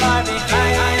lovers far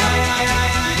behind.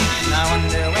 And I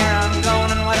wonder where I'm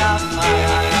going and what I'll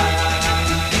find.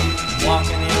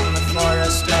 Walking in the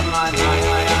forest of my mind.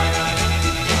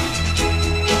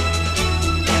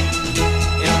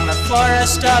 In the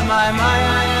forest of my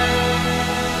mind.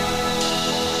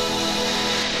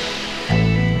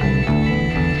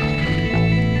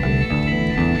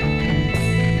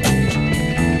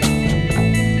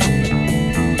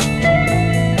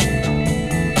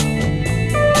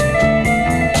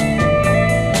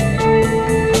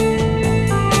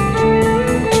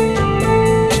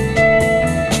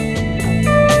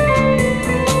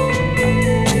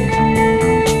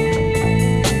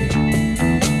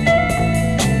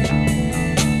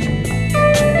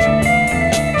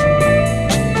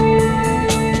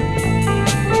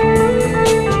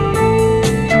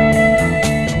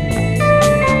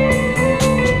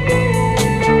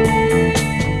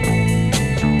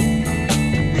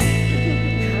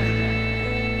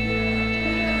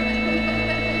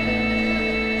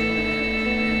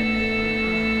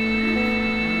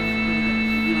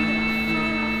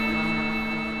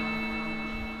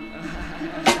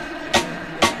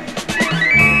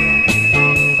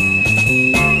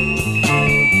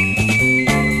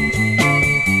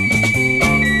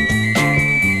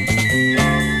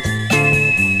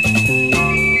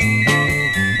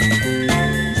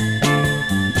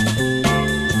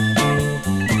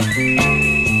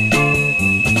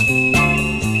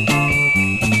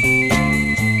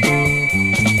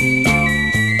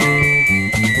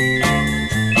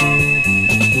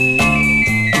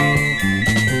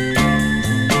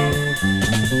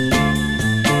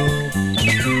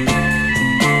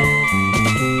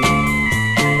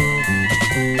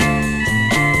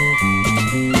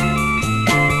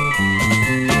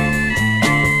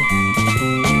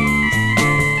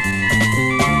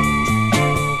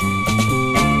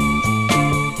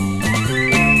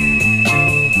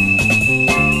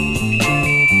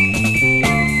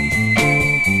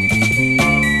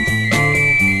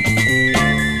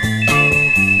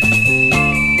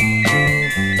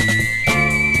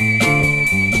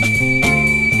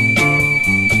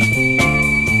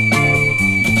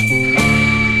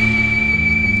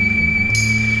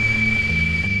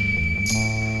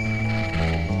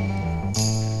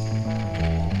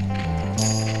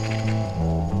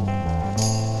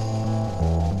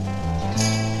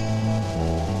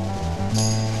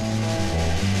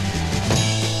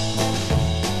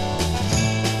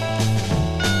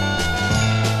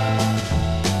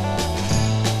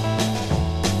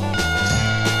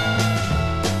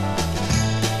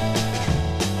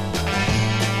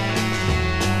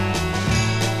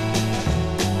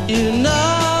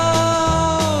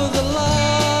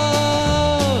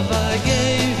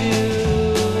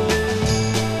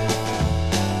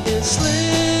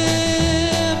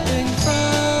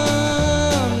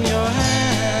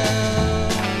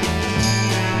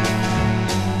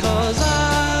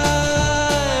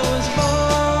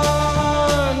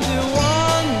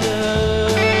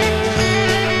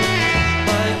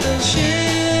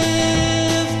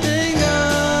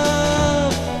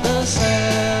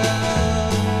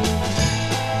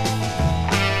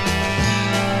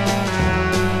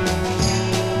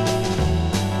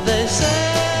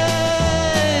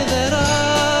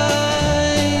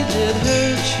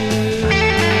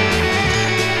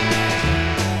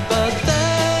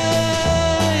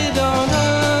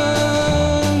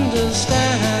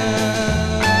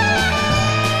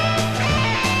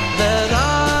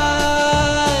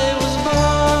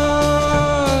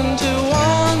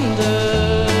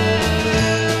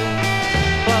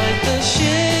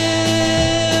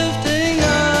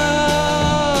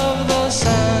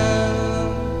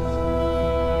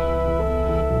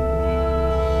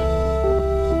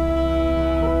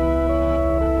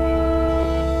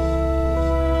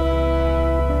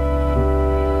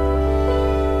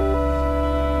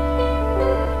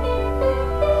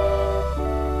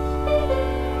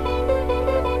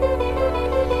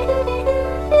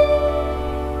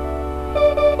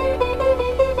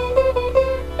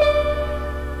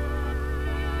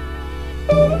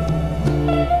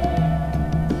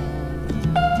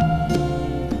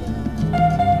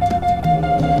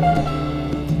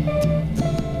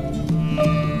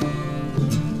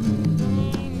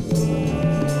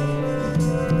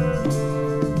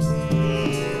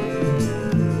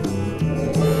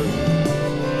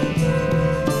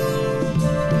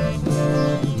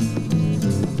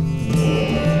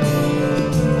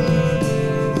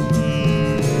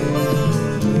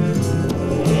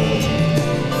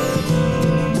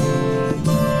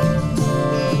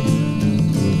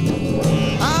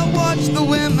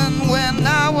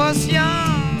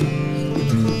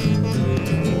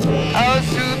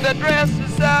 their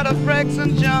dresses out of Rex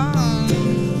and John.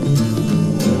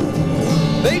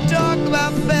 They talk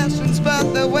about fashions, but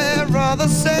they wear rather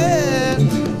sad.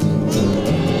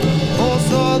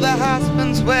 Also, their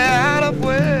husbands were out of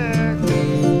work.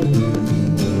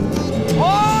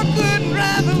 War couldn't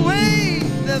drive away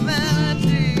their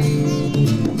vanity,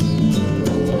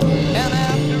 and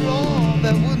after all,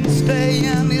 they wouldn't stay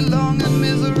any long in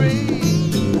misery.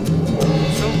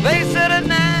 So they said at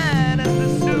night at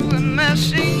the sewing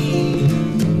machine,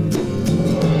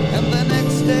 and the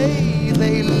next day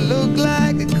they look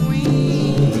like a queen.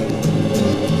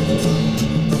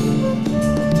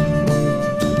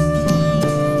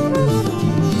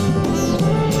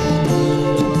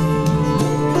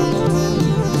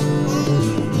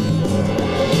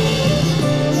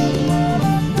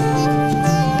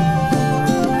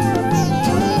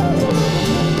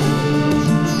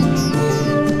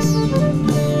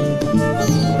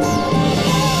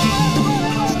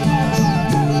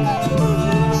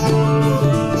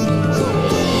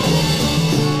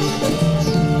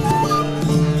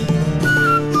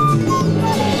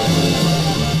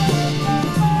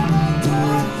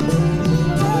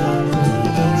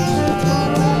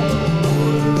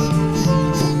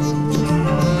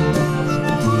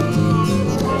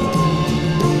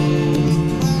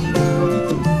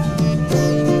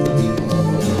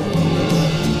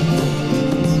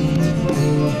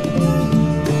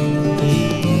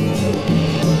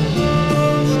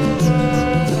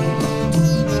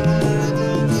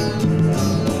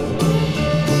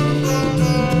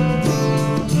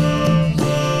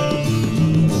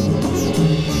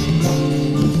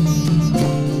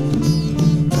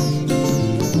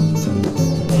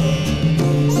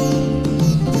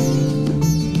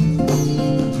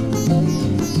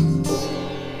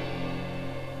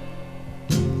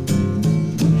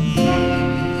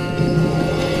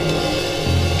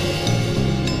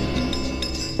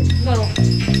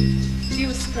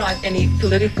 Any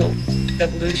political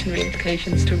revolutionary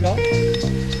implications to rock?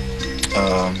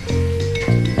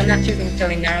 I'm not using a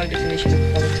fairly narrow definition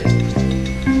of politics.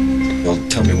 Well,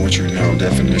 tell me what's your narrow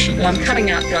definition? Well, I'm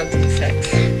cutting out drugs and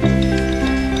sex.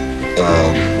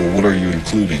 Well, what are you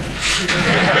including?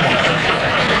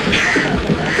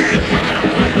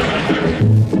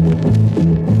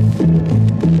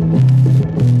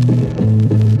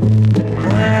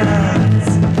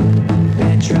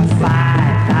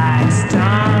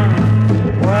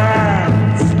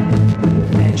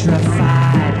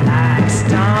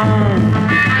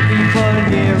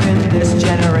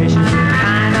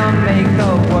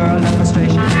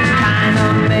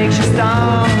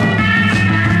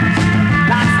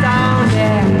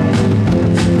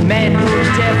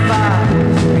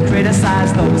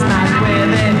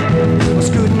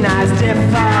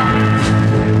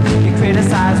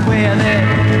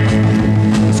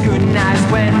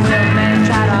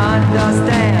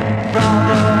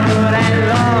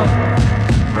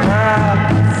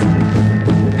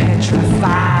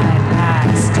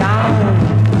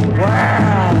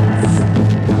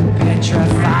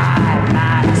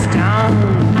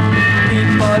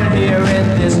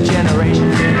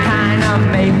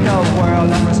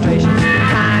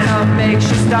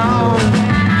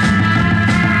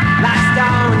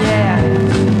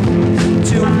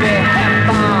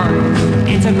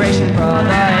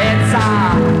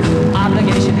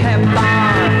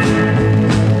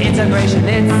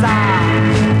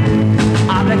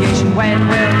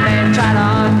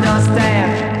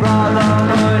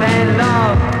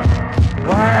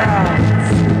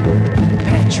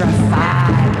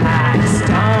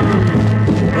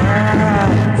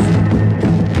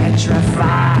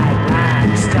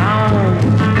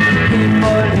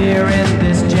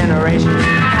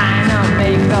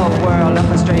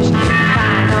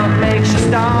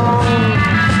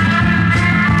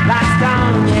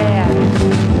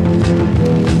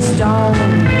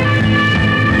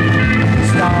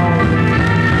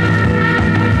 Stone.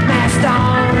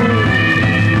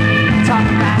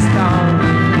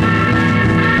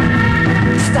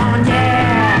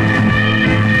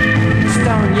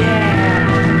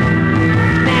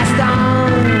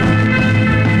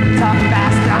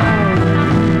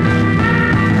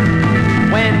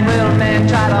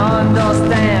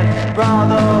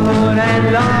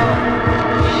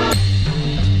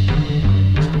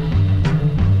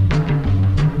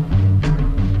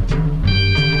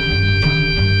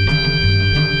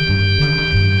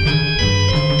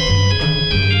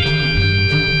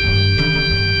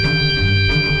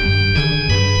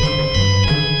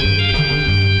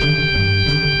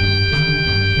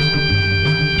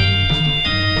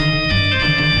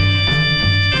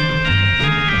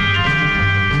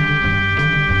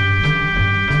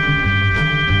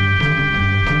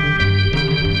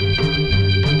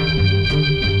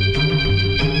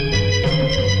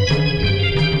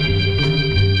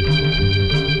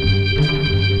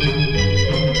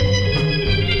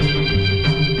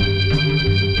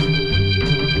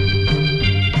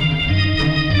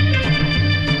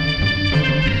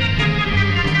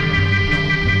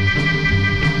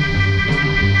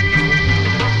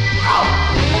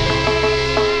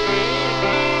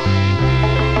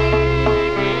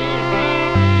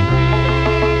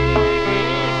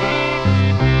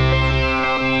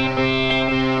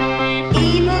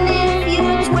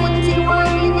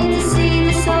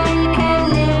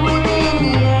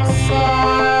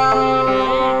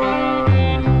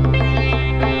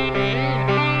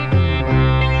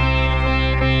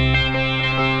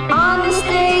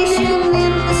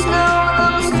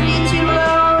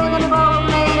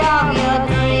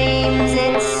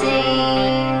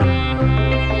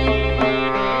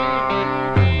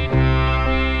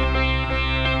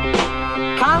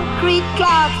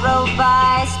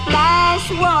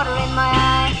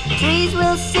 trees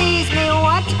will seize me.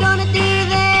 What you gonna do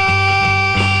then?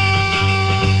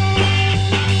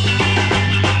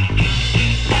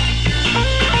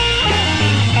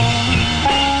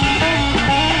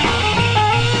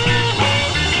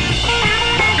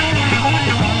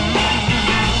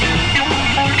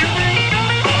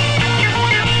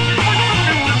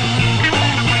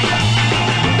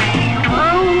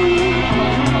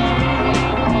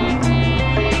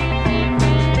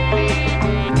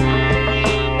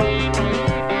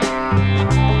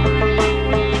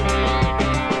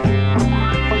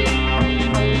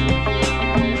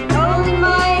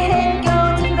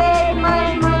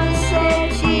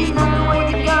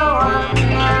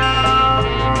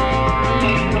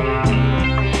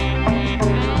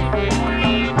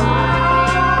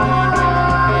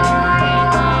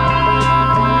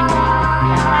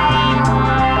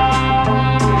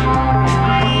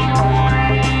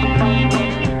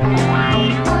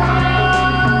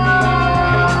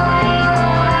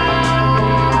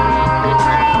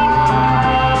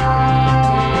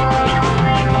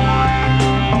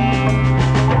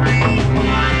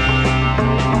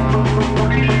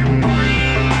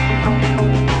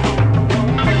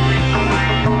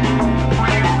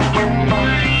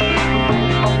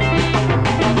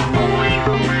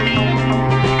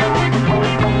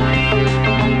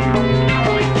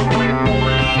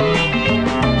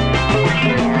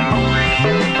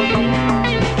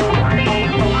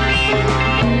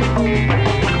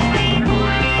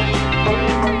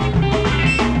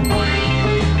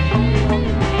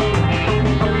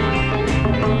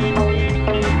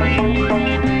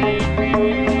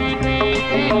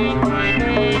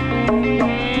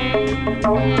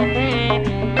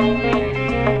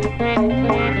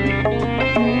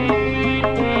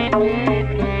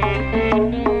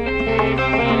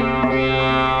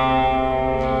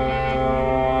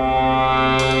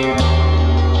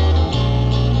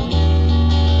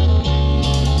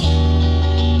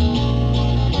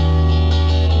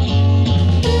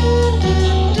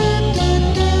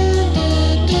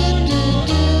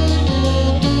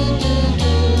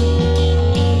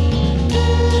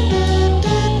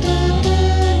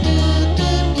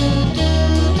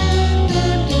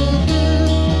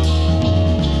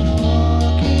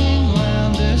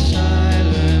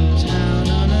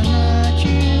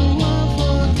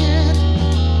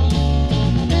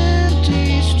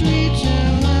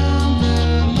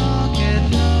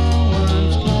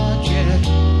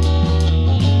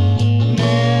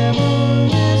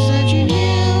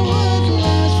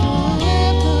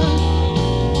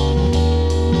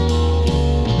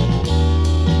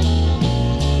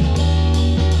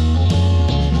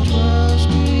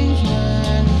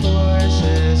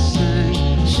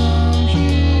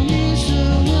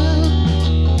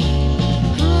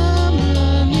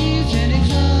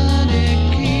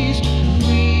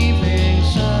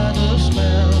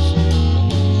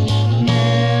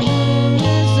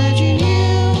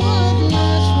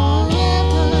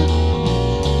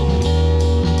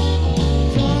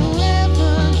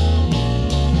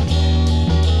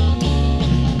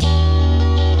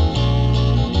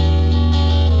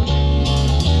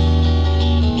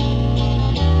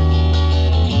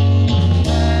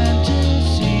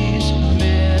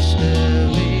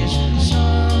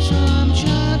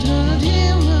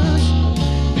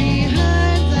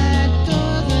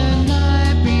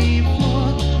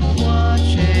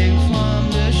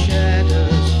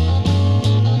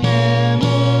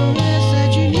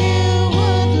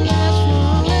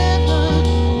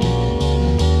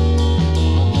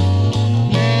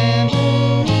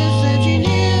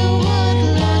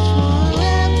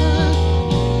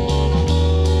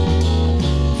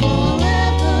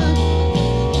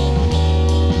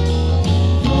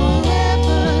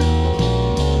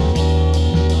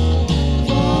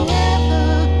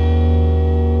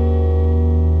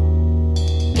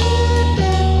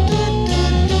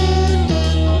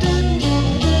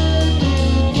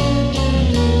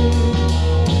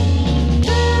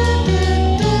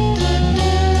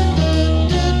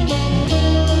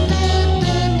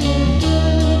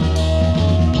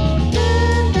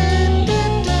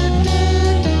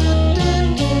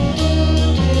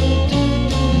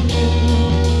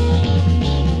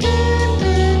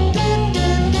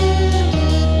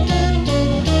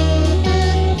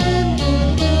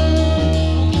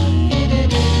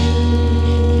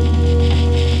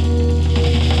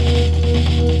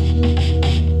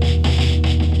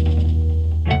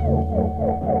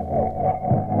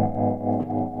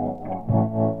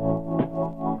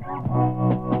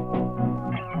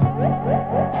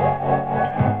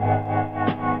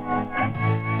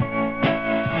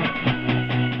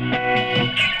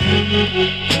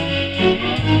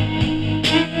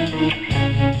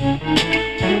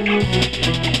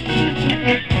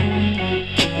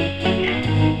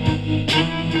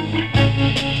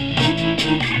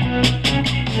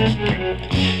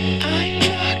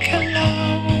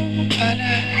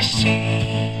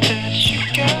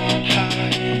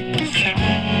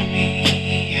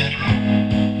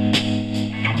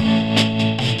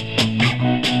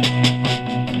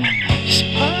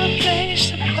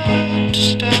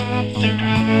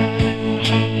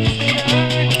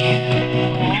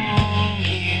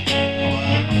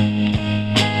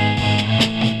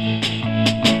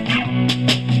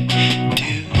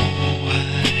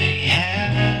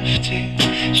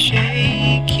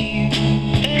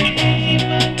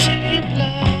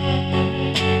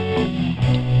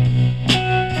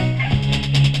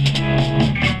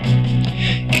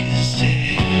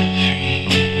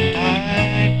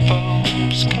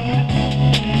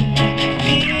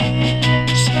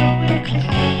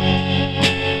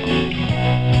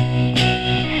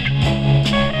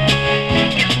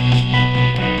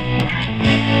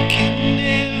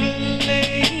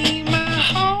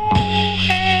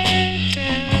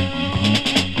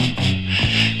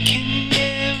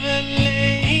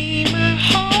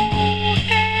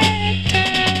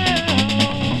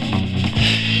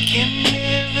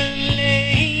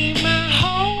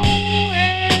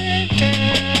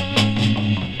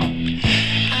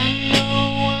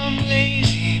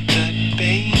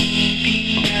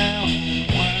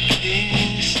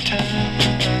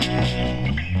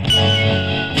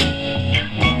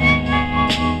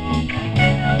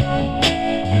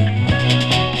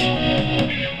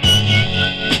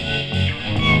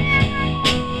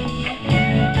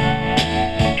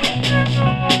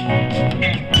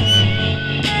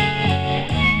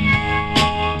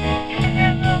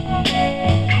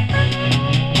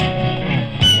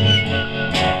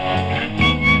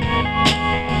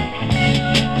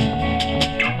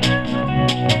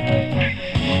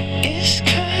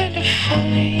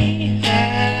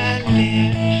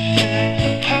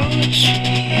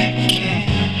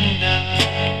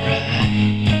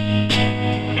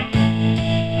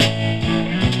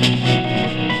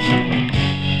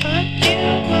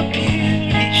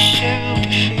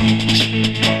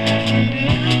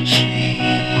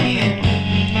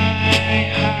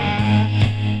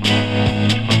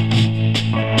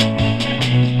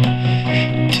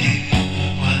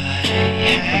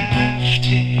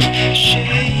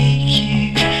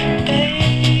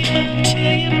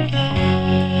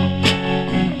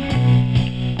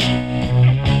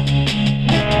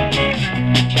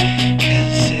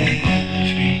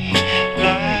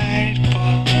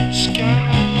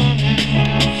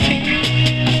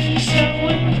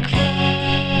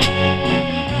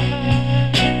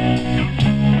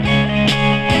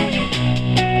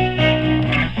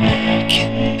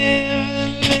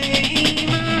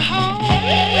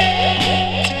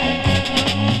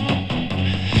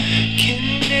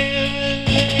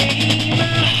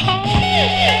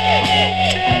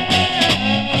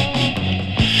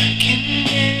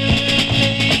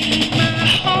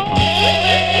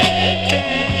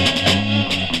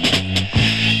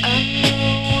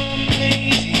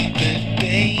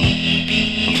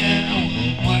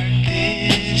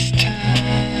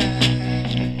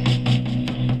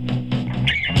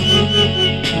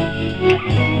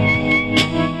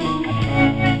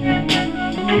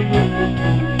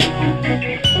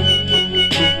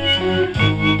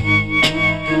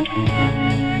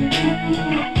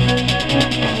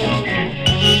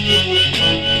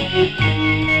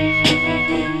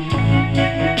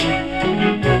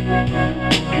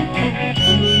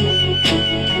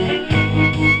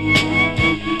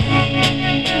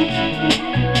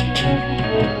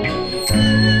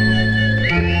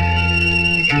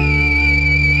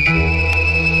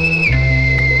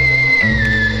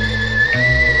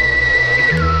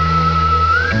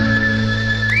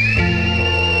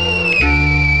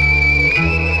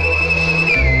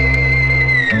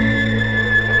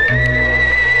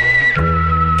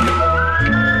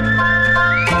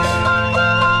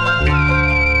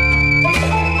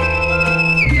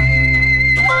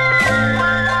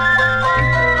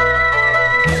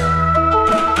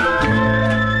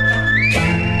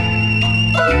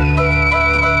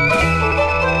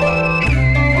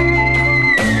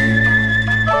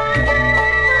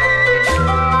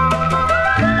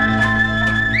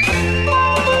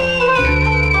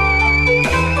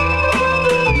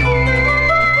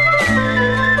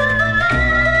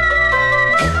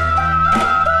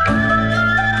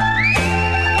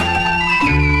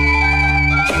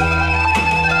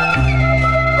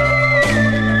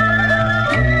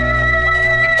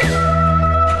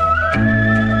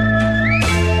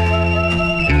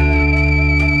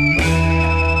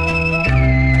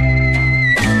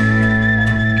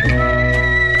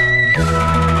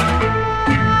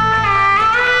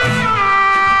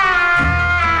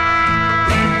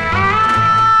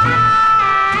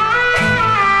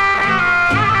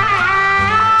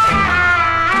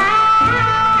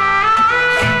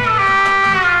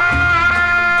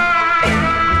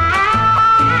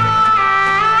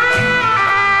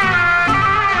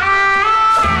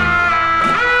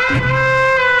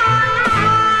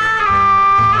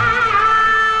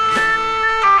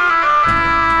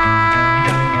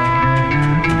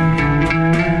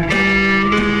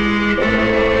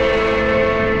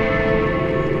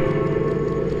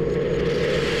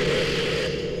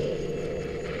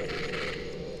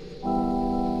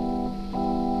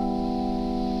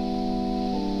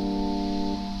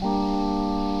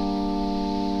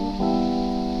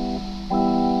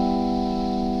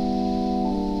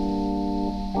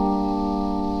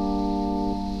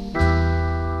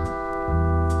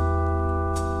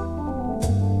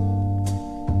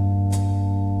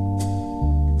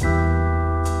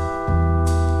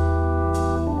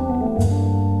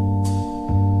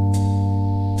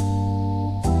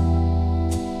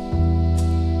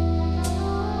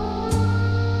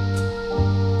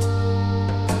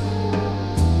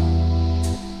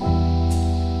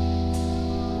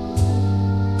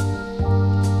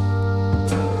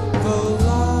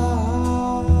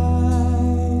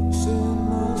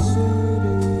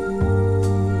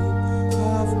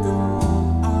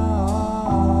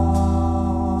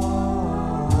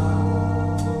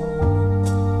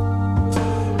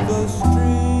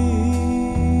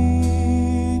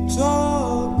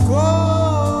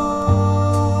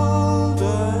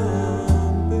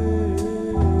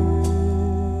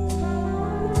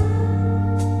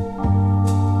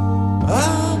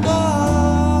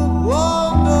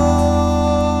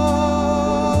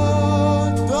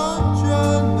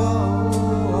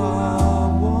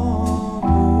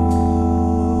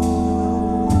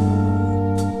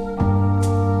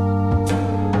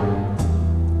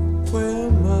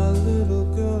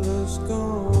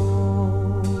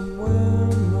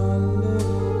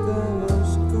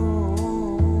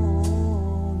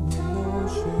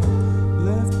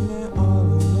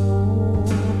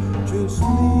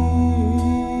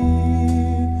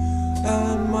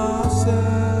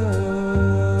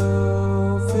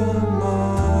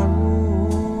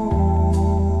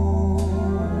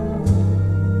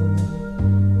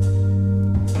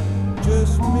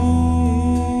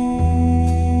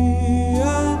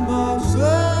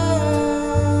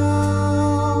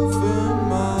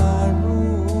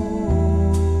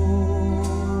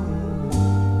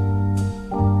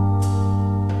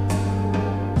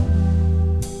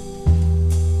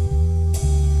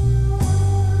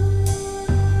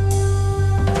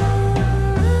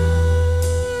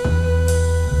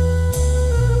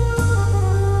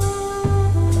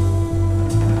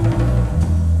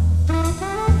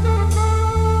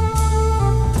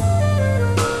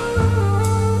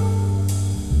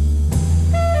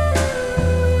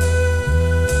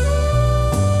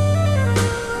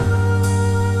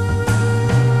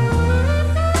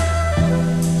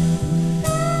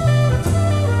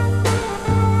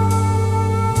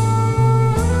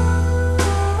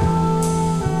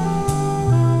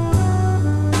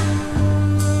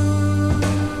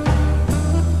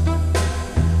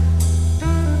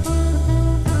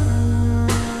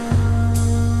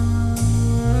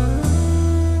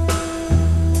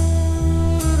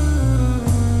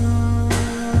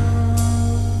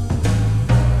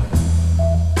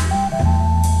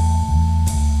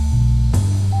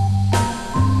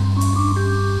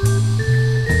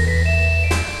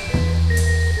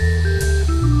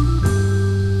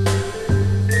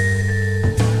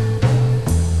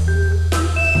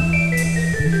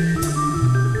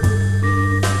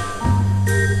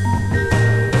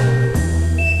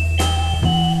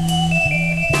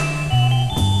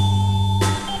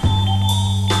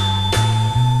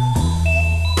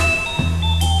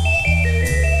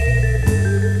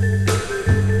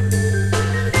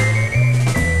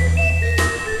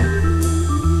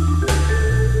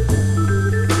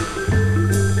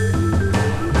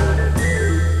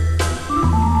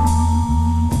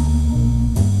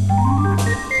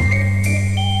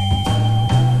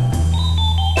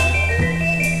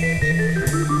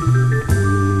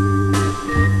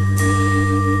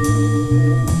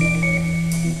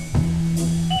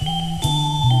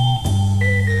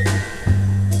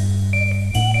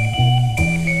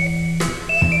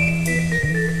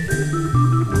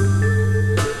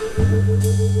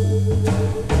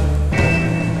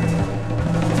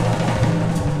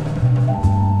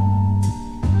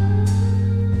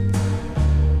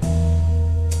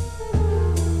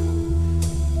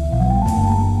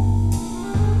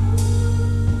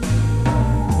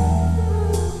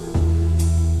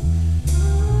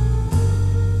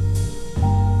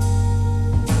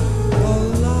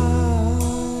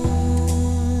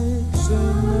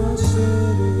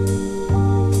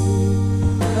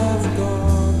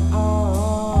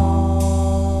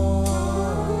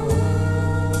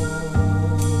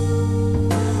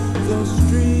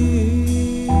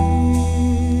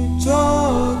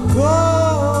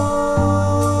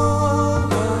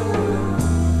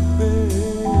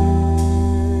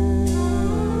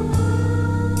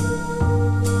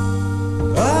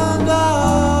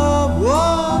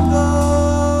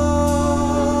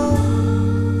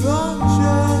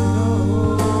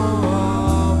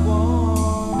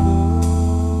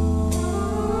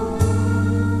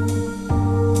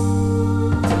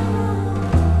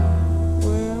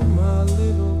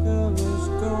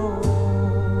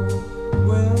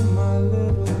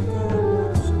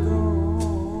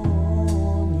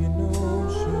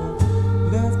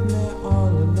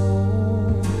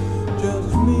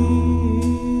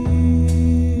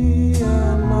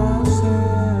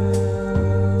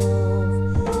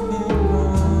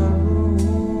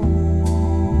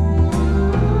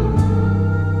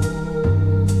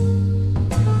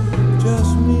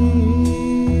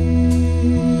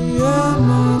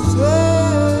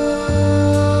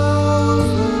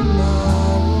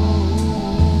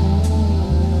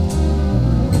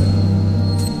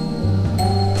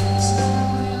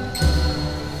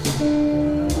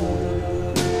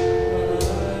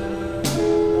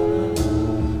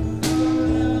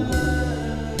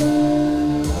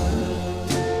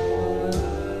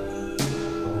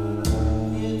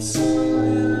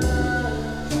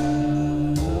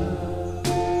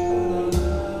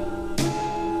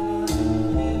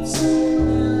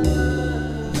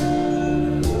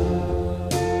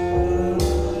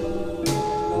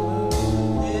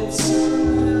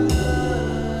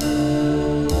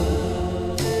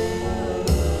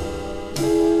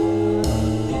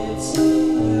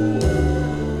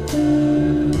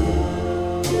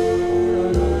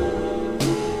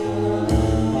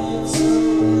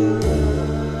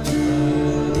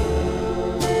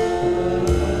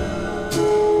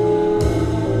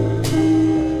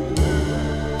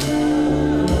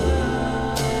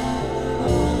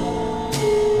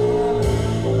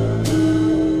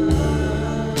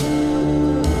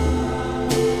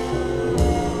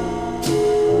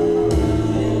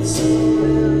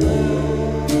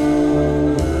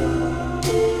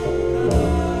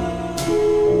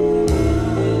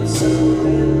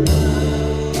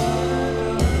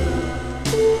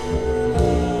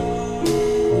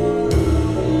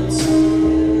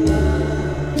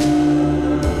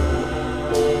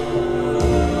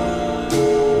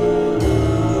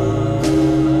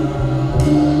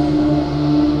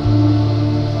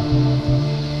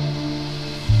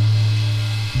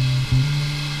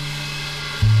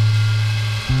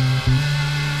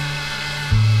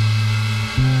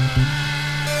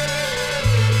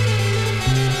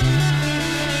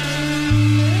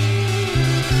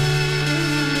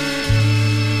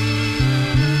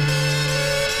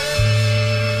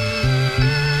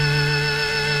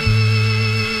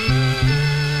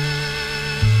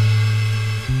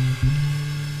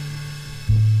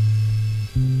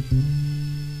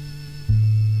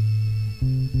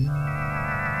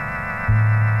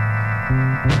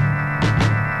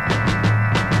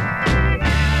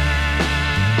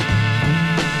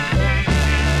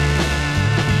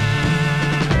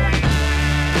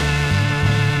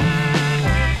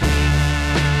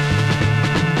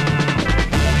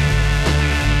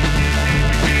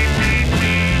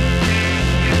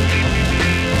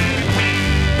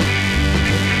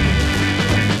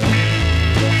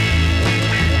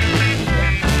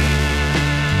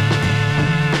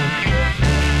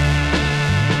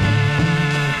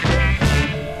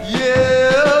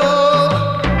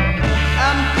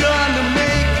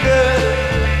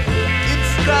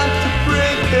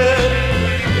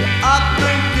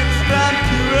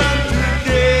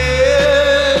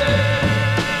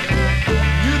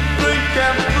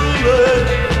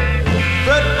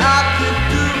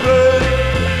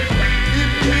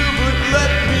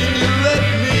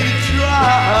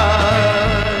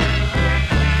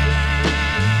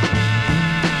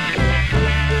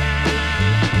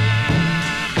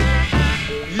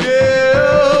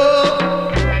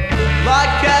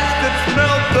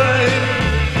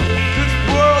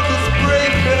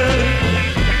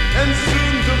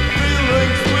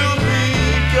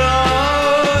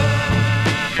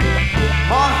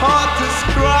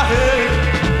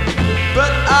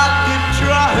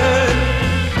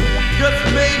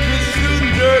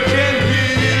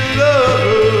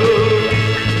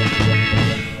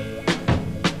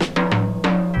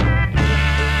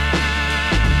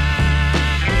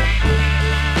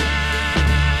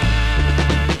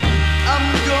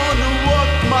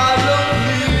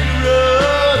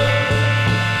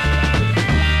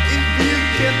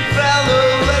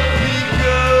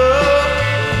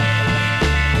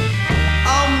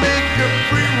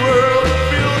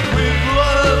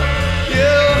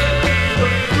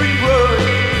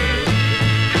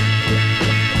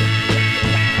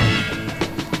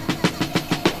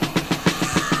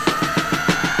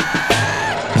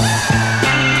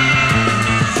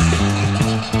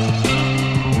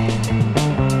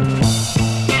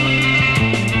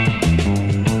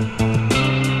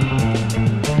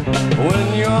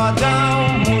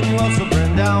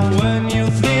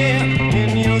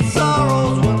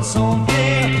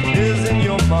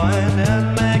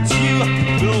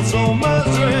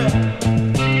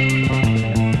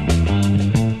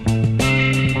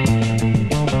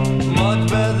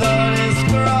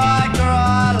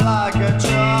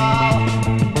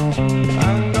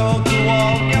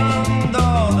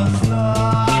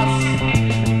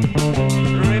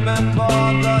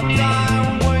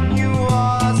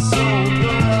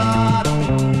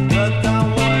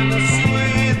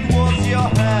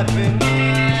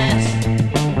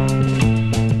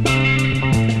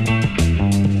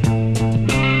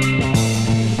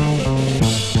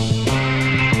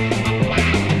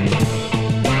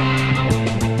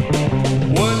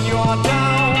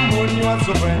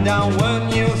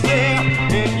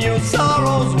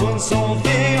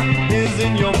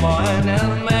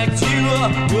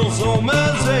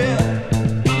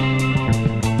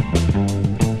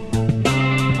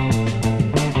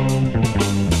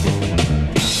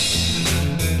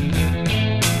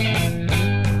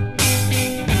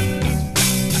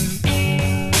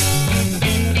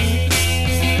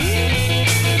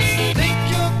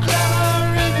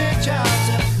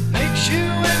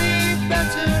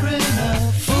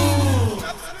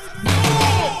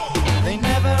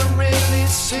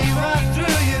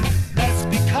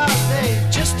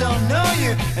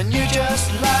 And you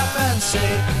just laugh and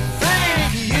say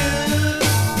thank you.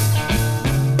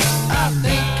 I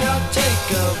think I'll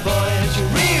take a voyage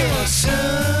real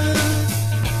soon.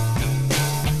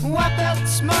 Wipe that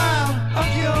smile of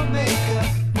your maker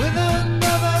with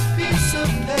another piece of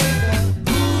paper.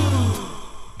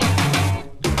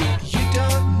 You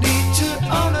don't need to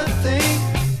own a thing.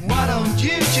 Why don't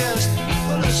you just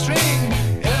pull a string?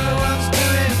 Everyone's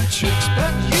doing tricks,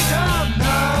 but you don't know.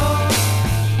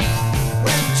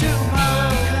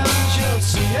 Tomorrow comes, you'll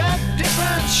see a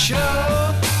different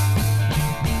show.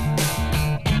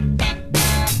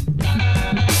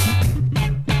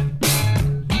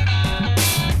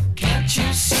 Can't you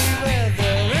see where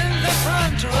they're in the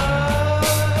front row?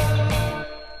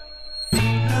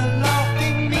 A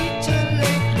laughing meter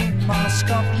lately, mask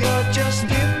off, you're just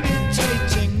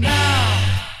imitating now.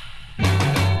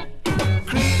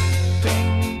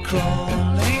 Creeping,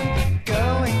 crawling,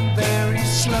 going very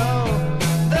slow.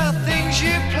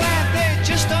 You plant, they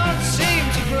just don't seem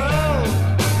to grow.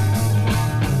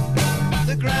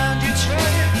 The ground you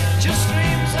tread just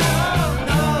screams, oh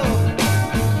no.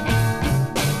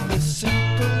 The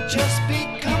simple just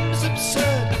becomes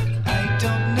absurd. I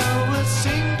don't know a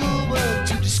single word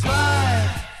to describe.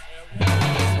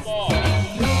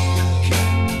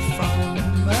 Looking from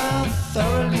a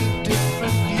thoroughly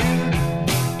different view,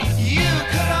 you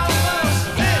could almost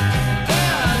fit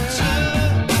there too.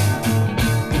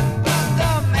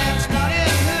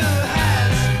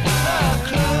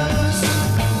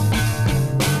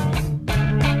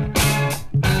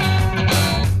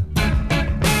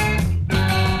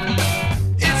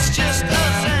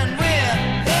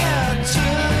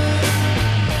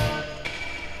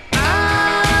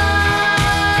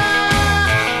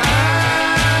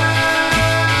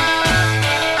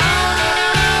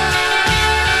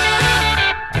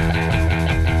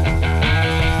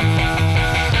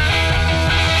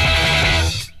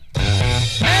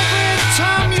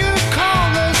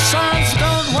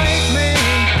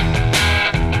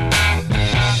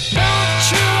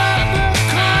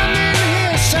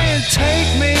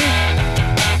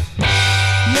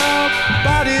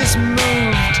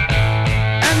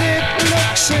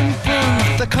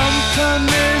 The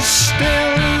company's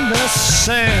still the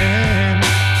same,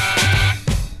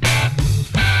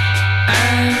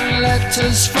 and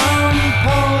letters from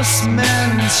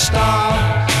postmen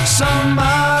start some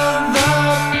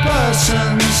other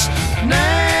person's name.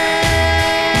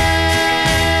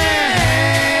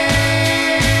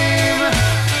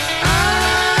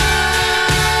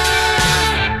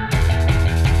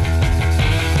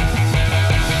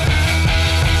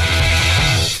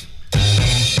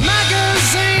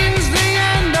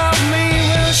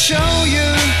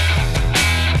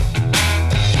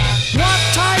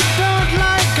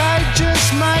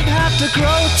 To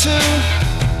grow to,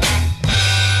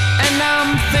 and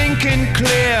I'm thinking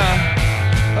clear,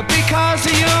 because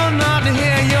you're not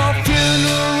here. Your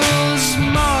funeral's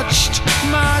marched,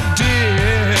 my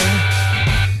dear.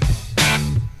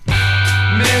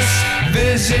 Miss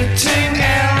visiting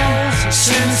elves,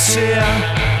 sincere,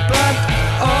 but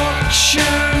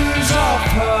auctions off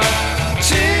her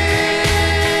tears.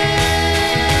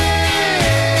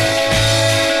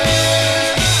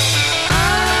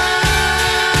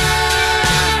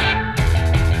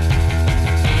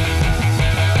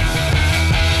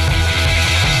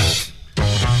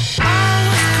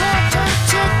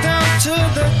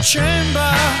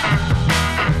 Chamber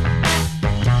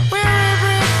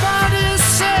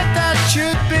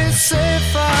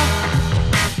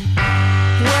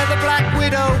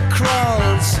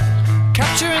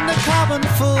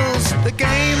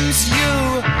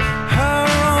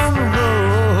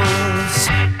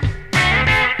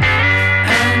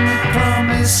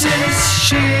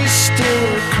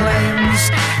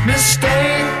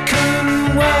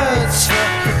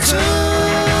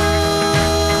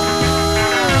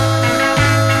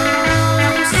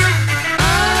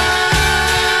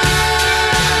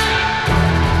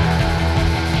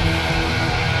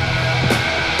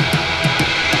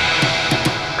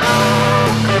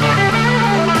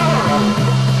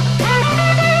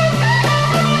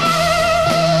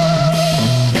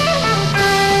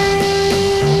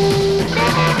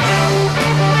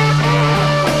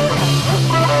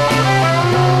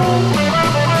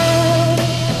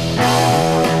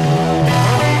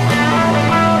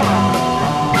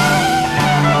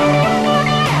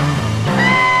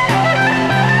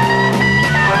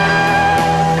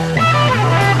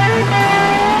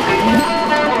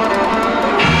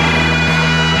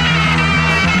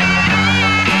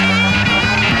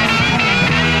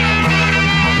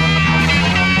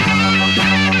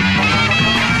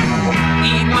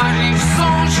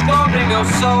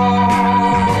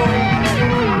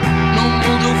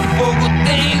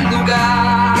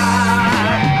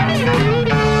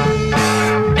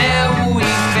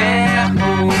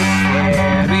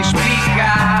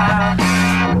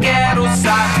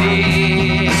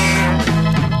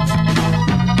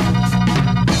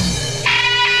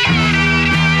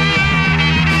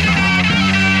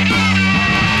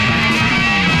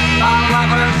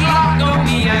palavras largam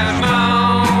minhas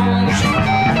mãos.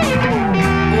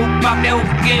 O papel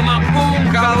queima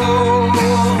com calor.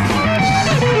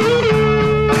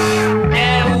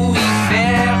 É o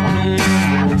inferno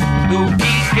do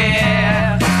que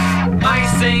quer, mas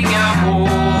sem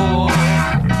amor.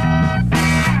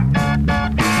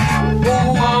 O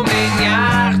homem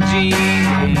arde,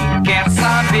 nem quer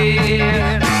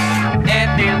saber, é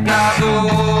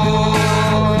tentador.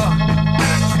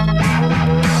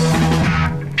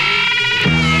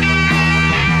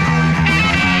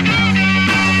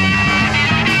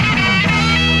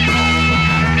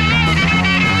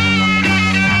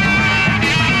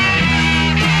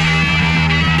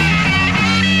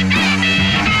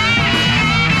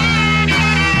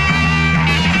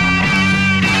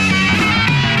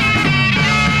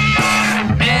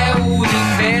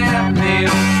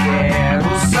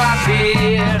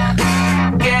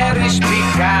 Quero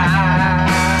explicar.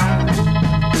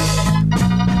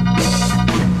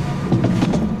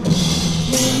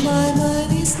 When my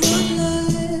mind is not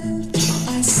left,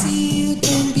 I see you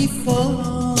then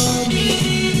before me.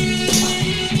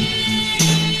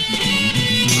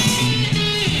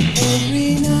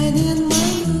 Every night in my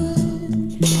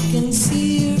mind, can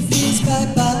see your face by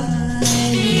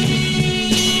me.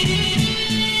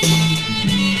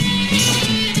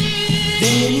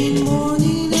 Then in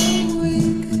morning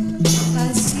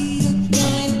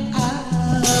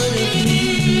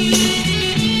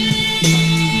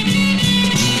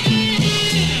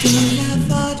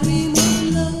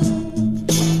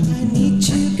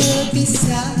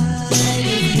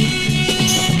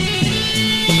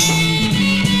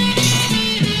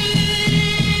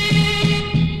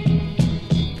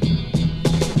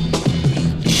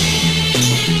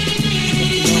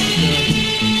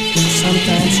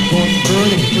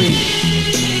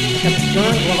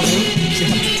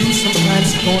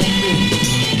going through.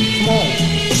 Come on,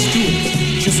 let's do it.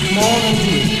 Just come on and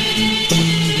do it.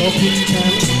 Love you to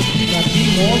times, but be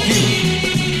more you.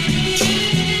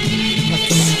 Have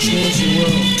to change the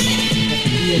world. Have to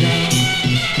be around.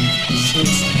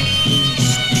 Change things.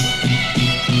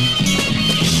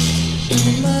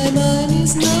 When my mind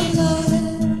is not lost,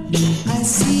 I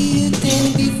see you then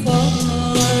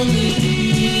before me.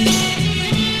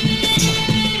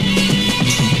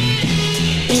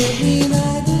 Every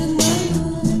night in my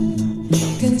mind,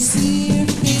 can see your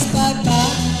face by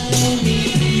me.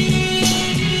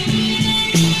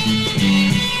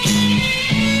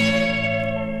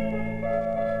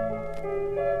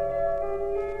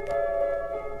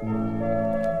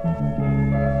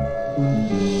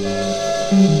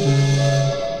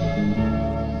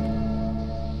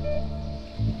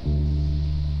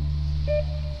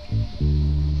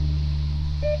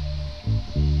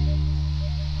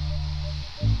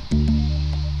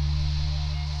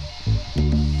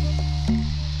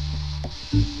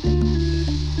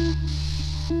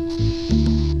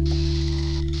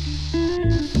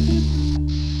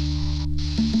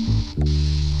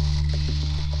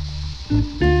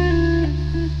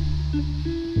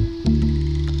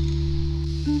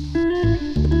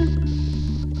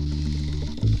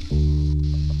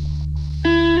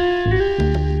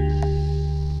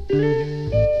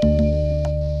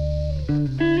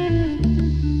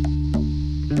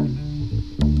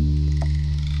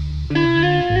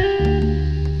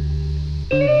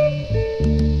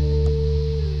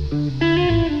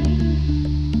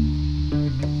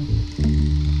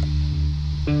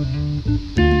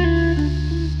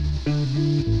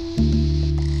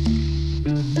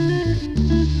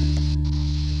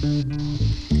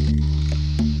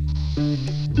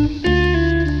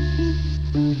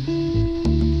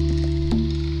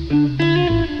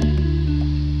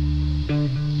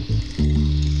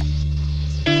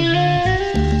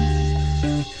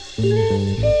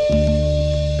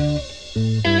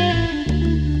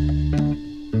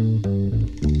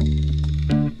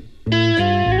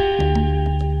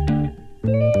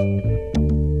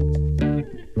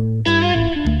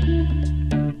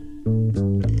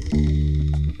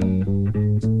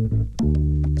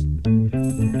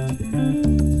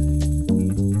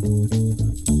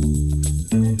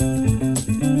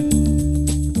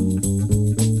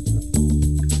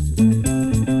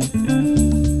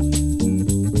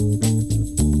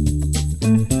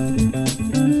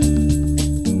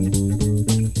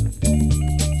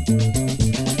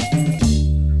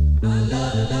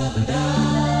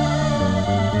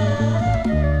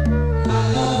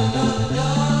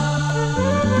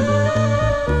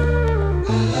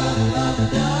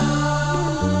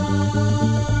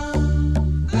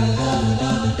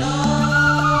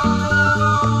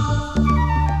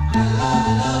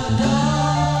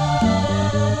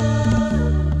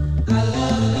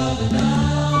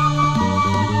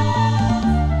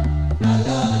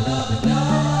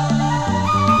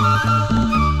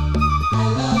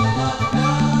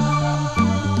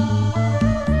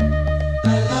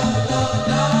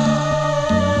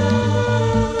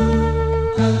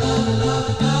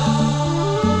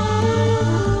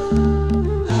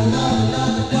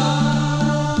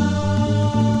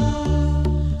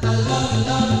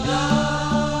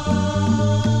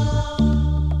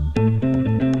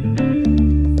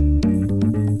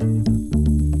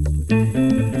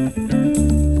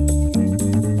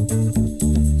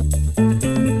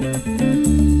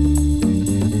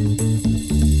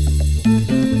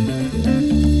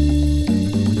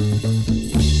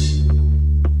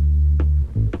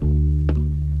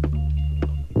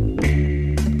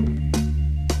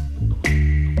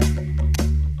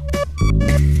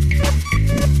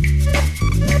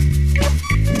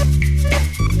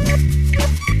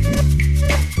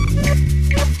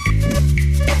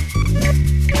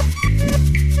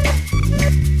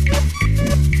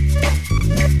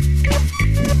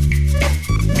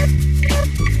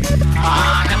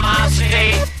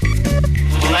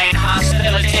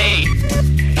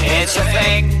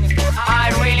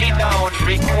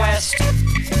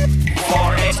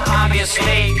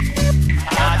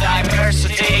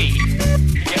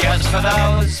 for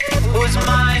those whose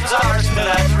minds are still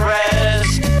at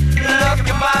rest. Look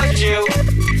about you,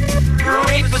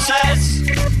 repossess.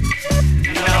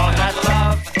 Know that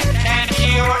love can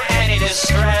cure any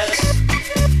distress.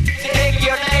 Dig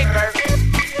your neighbor,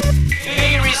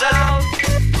 be resolved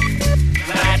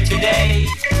that today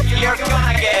you're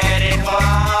gonna get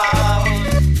involved.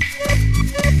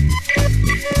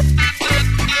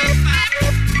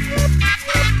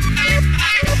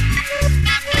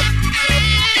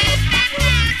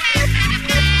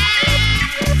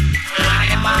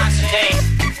 Animosity,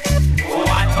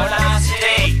 what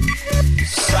velocity?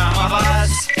 Some of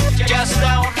us just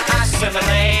don't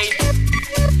assimilate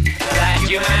that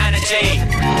humanity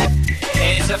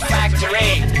is a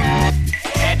factory.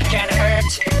 It can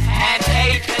hurt and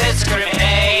hate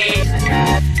discriminate.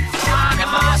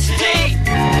 Animosity,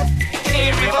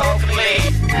 irrevocably.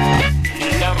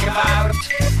 Look about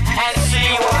and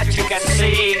see what you can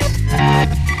see.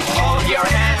 Hold your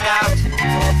hand out,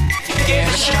 give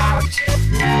a shout,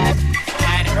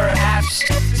 and perhaps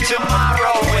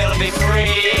tomorrow will be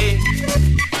free.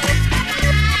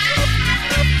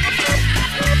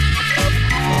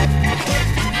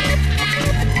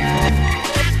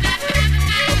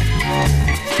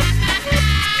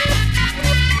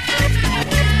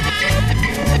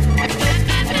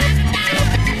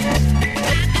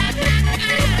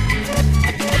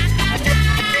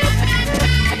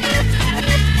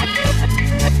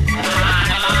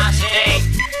 Animosity,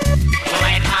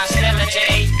 plain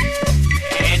hostility,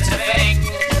 it's a thing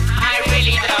I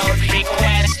really don't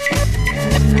request,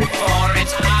 for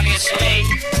it's obviously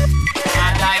a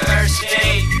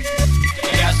diversity,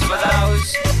 just for those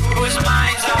whose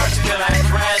minds are still at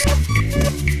rest.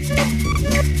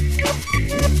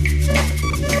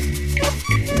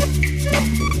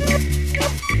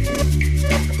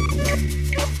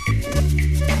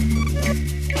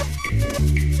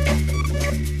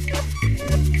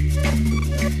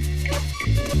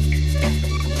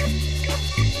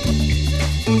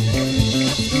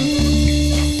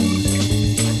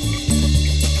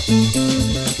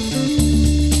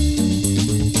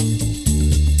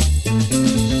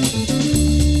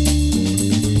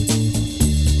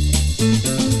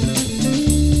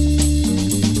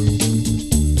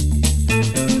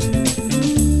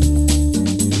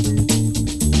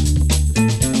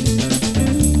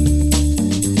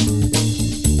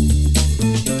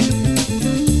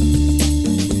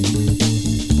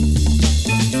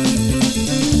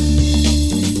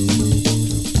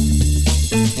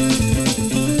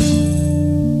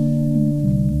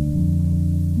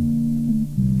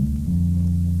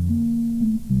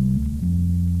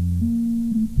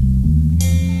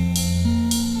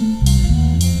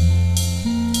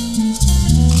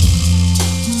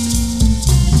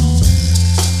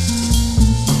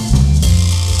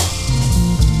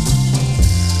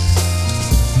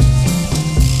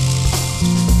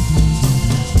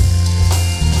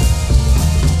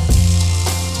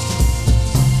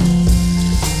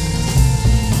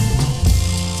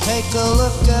 Take a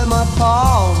look at my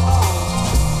palm.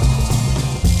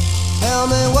 Tell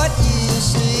me what you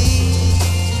see.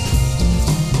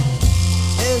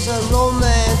 Is a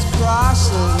romance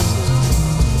crossing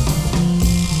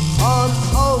on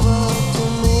over to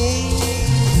me.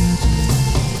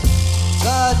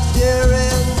 The deer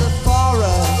in the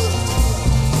forest,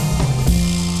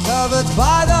 covered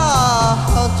by the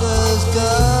hunter's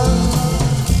gun.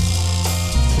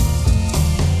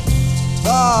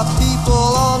 The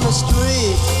people on the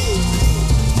street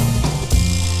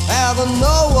have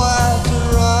nowhere to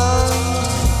run.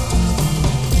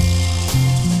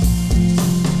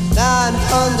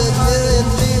 900 million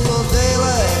people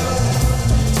daily,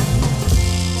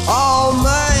 all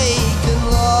making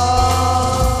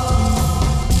love.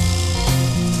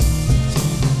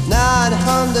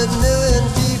 900 million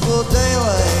people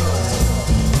daily,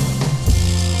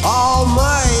 all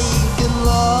making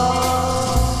love.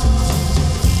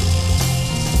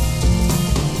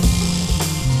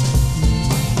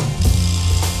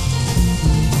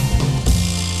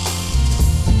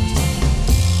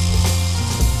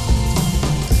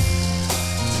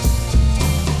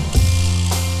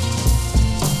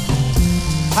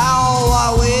 How I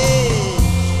wish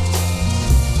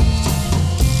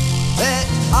that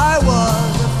I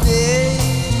was a fish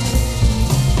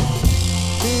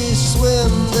to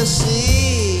swim the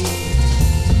sea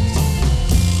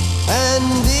and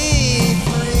be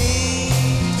free.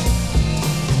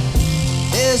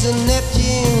 There's a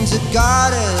Neptune's a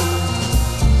garden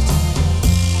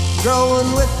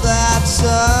growing with that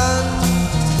sun,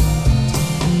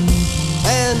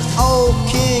 and old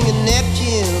King of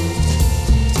Neptune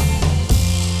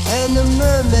and the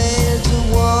mermaids are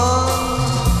one.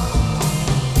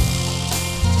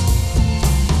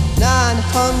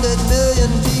 900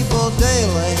 million people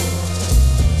daily,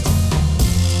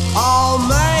 all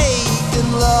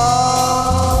making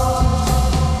love.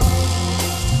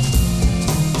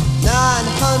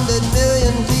 900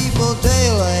 million people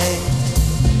daily,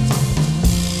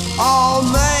 all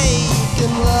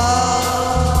making love.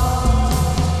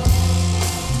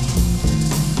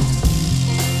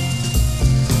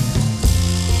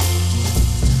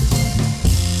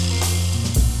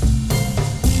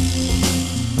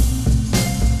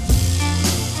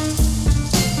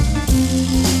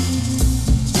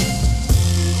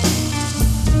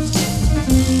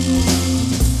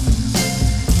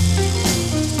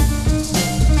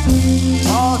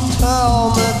 Oh,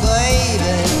 tell me,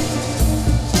 baby,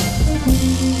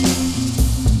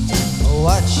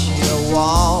 what you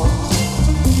want.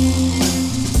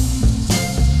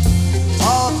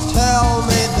 Oh, tell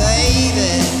me,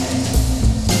 baby,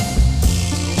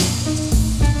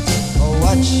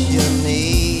 what you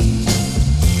need.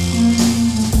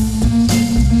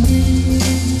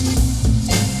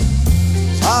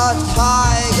 A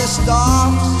tiger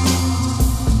stalks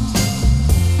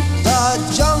the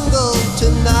jungle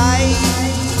tonight,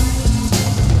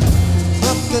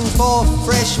 looking for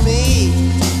fresh meat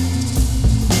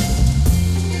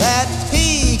that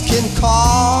he can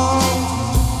call.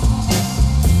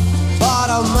 But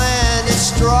a man is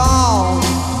strong,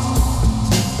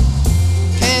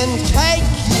 can take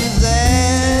you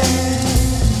there.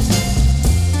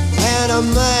 And a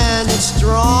man is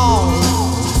strong,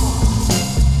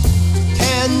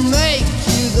 can make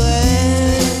you there.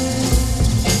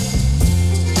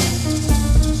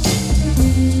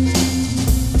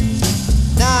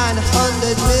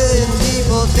 900 million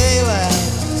people daily,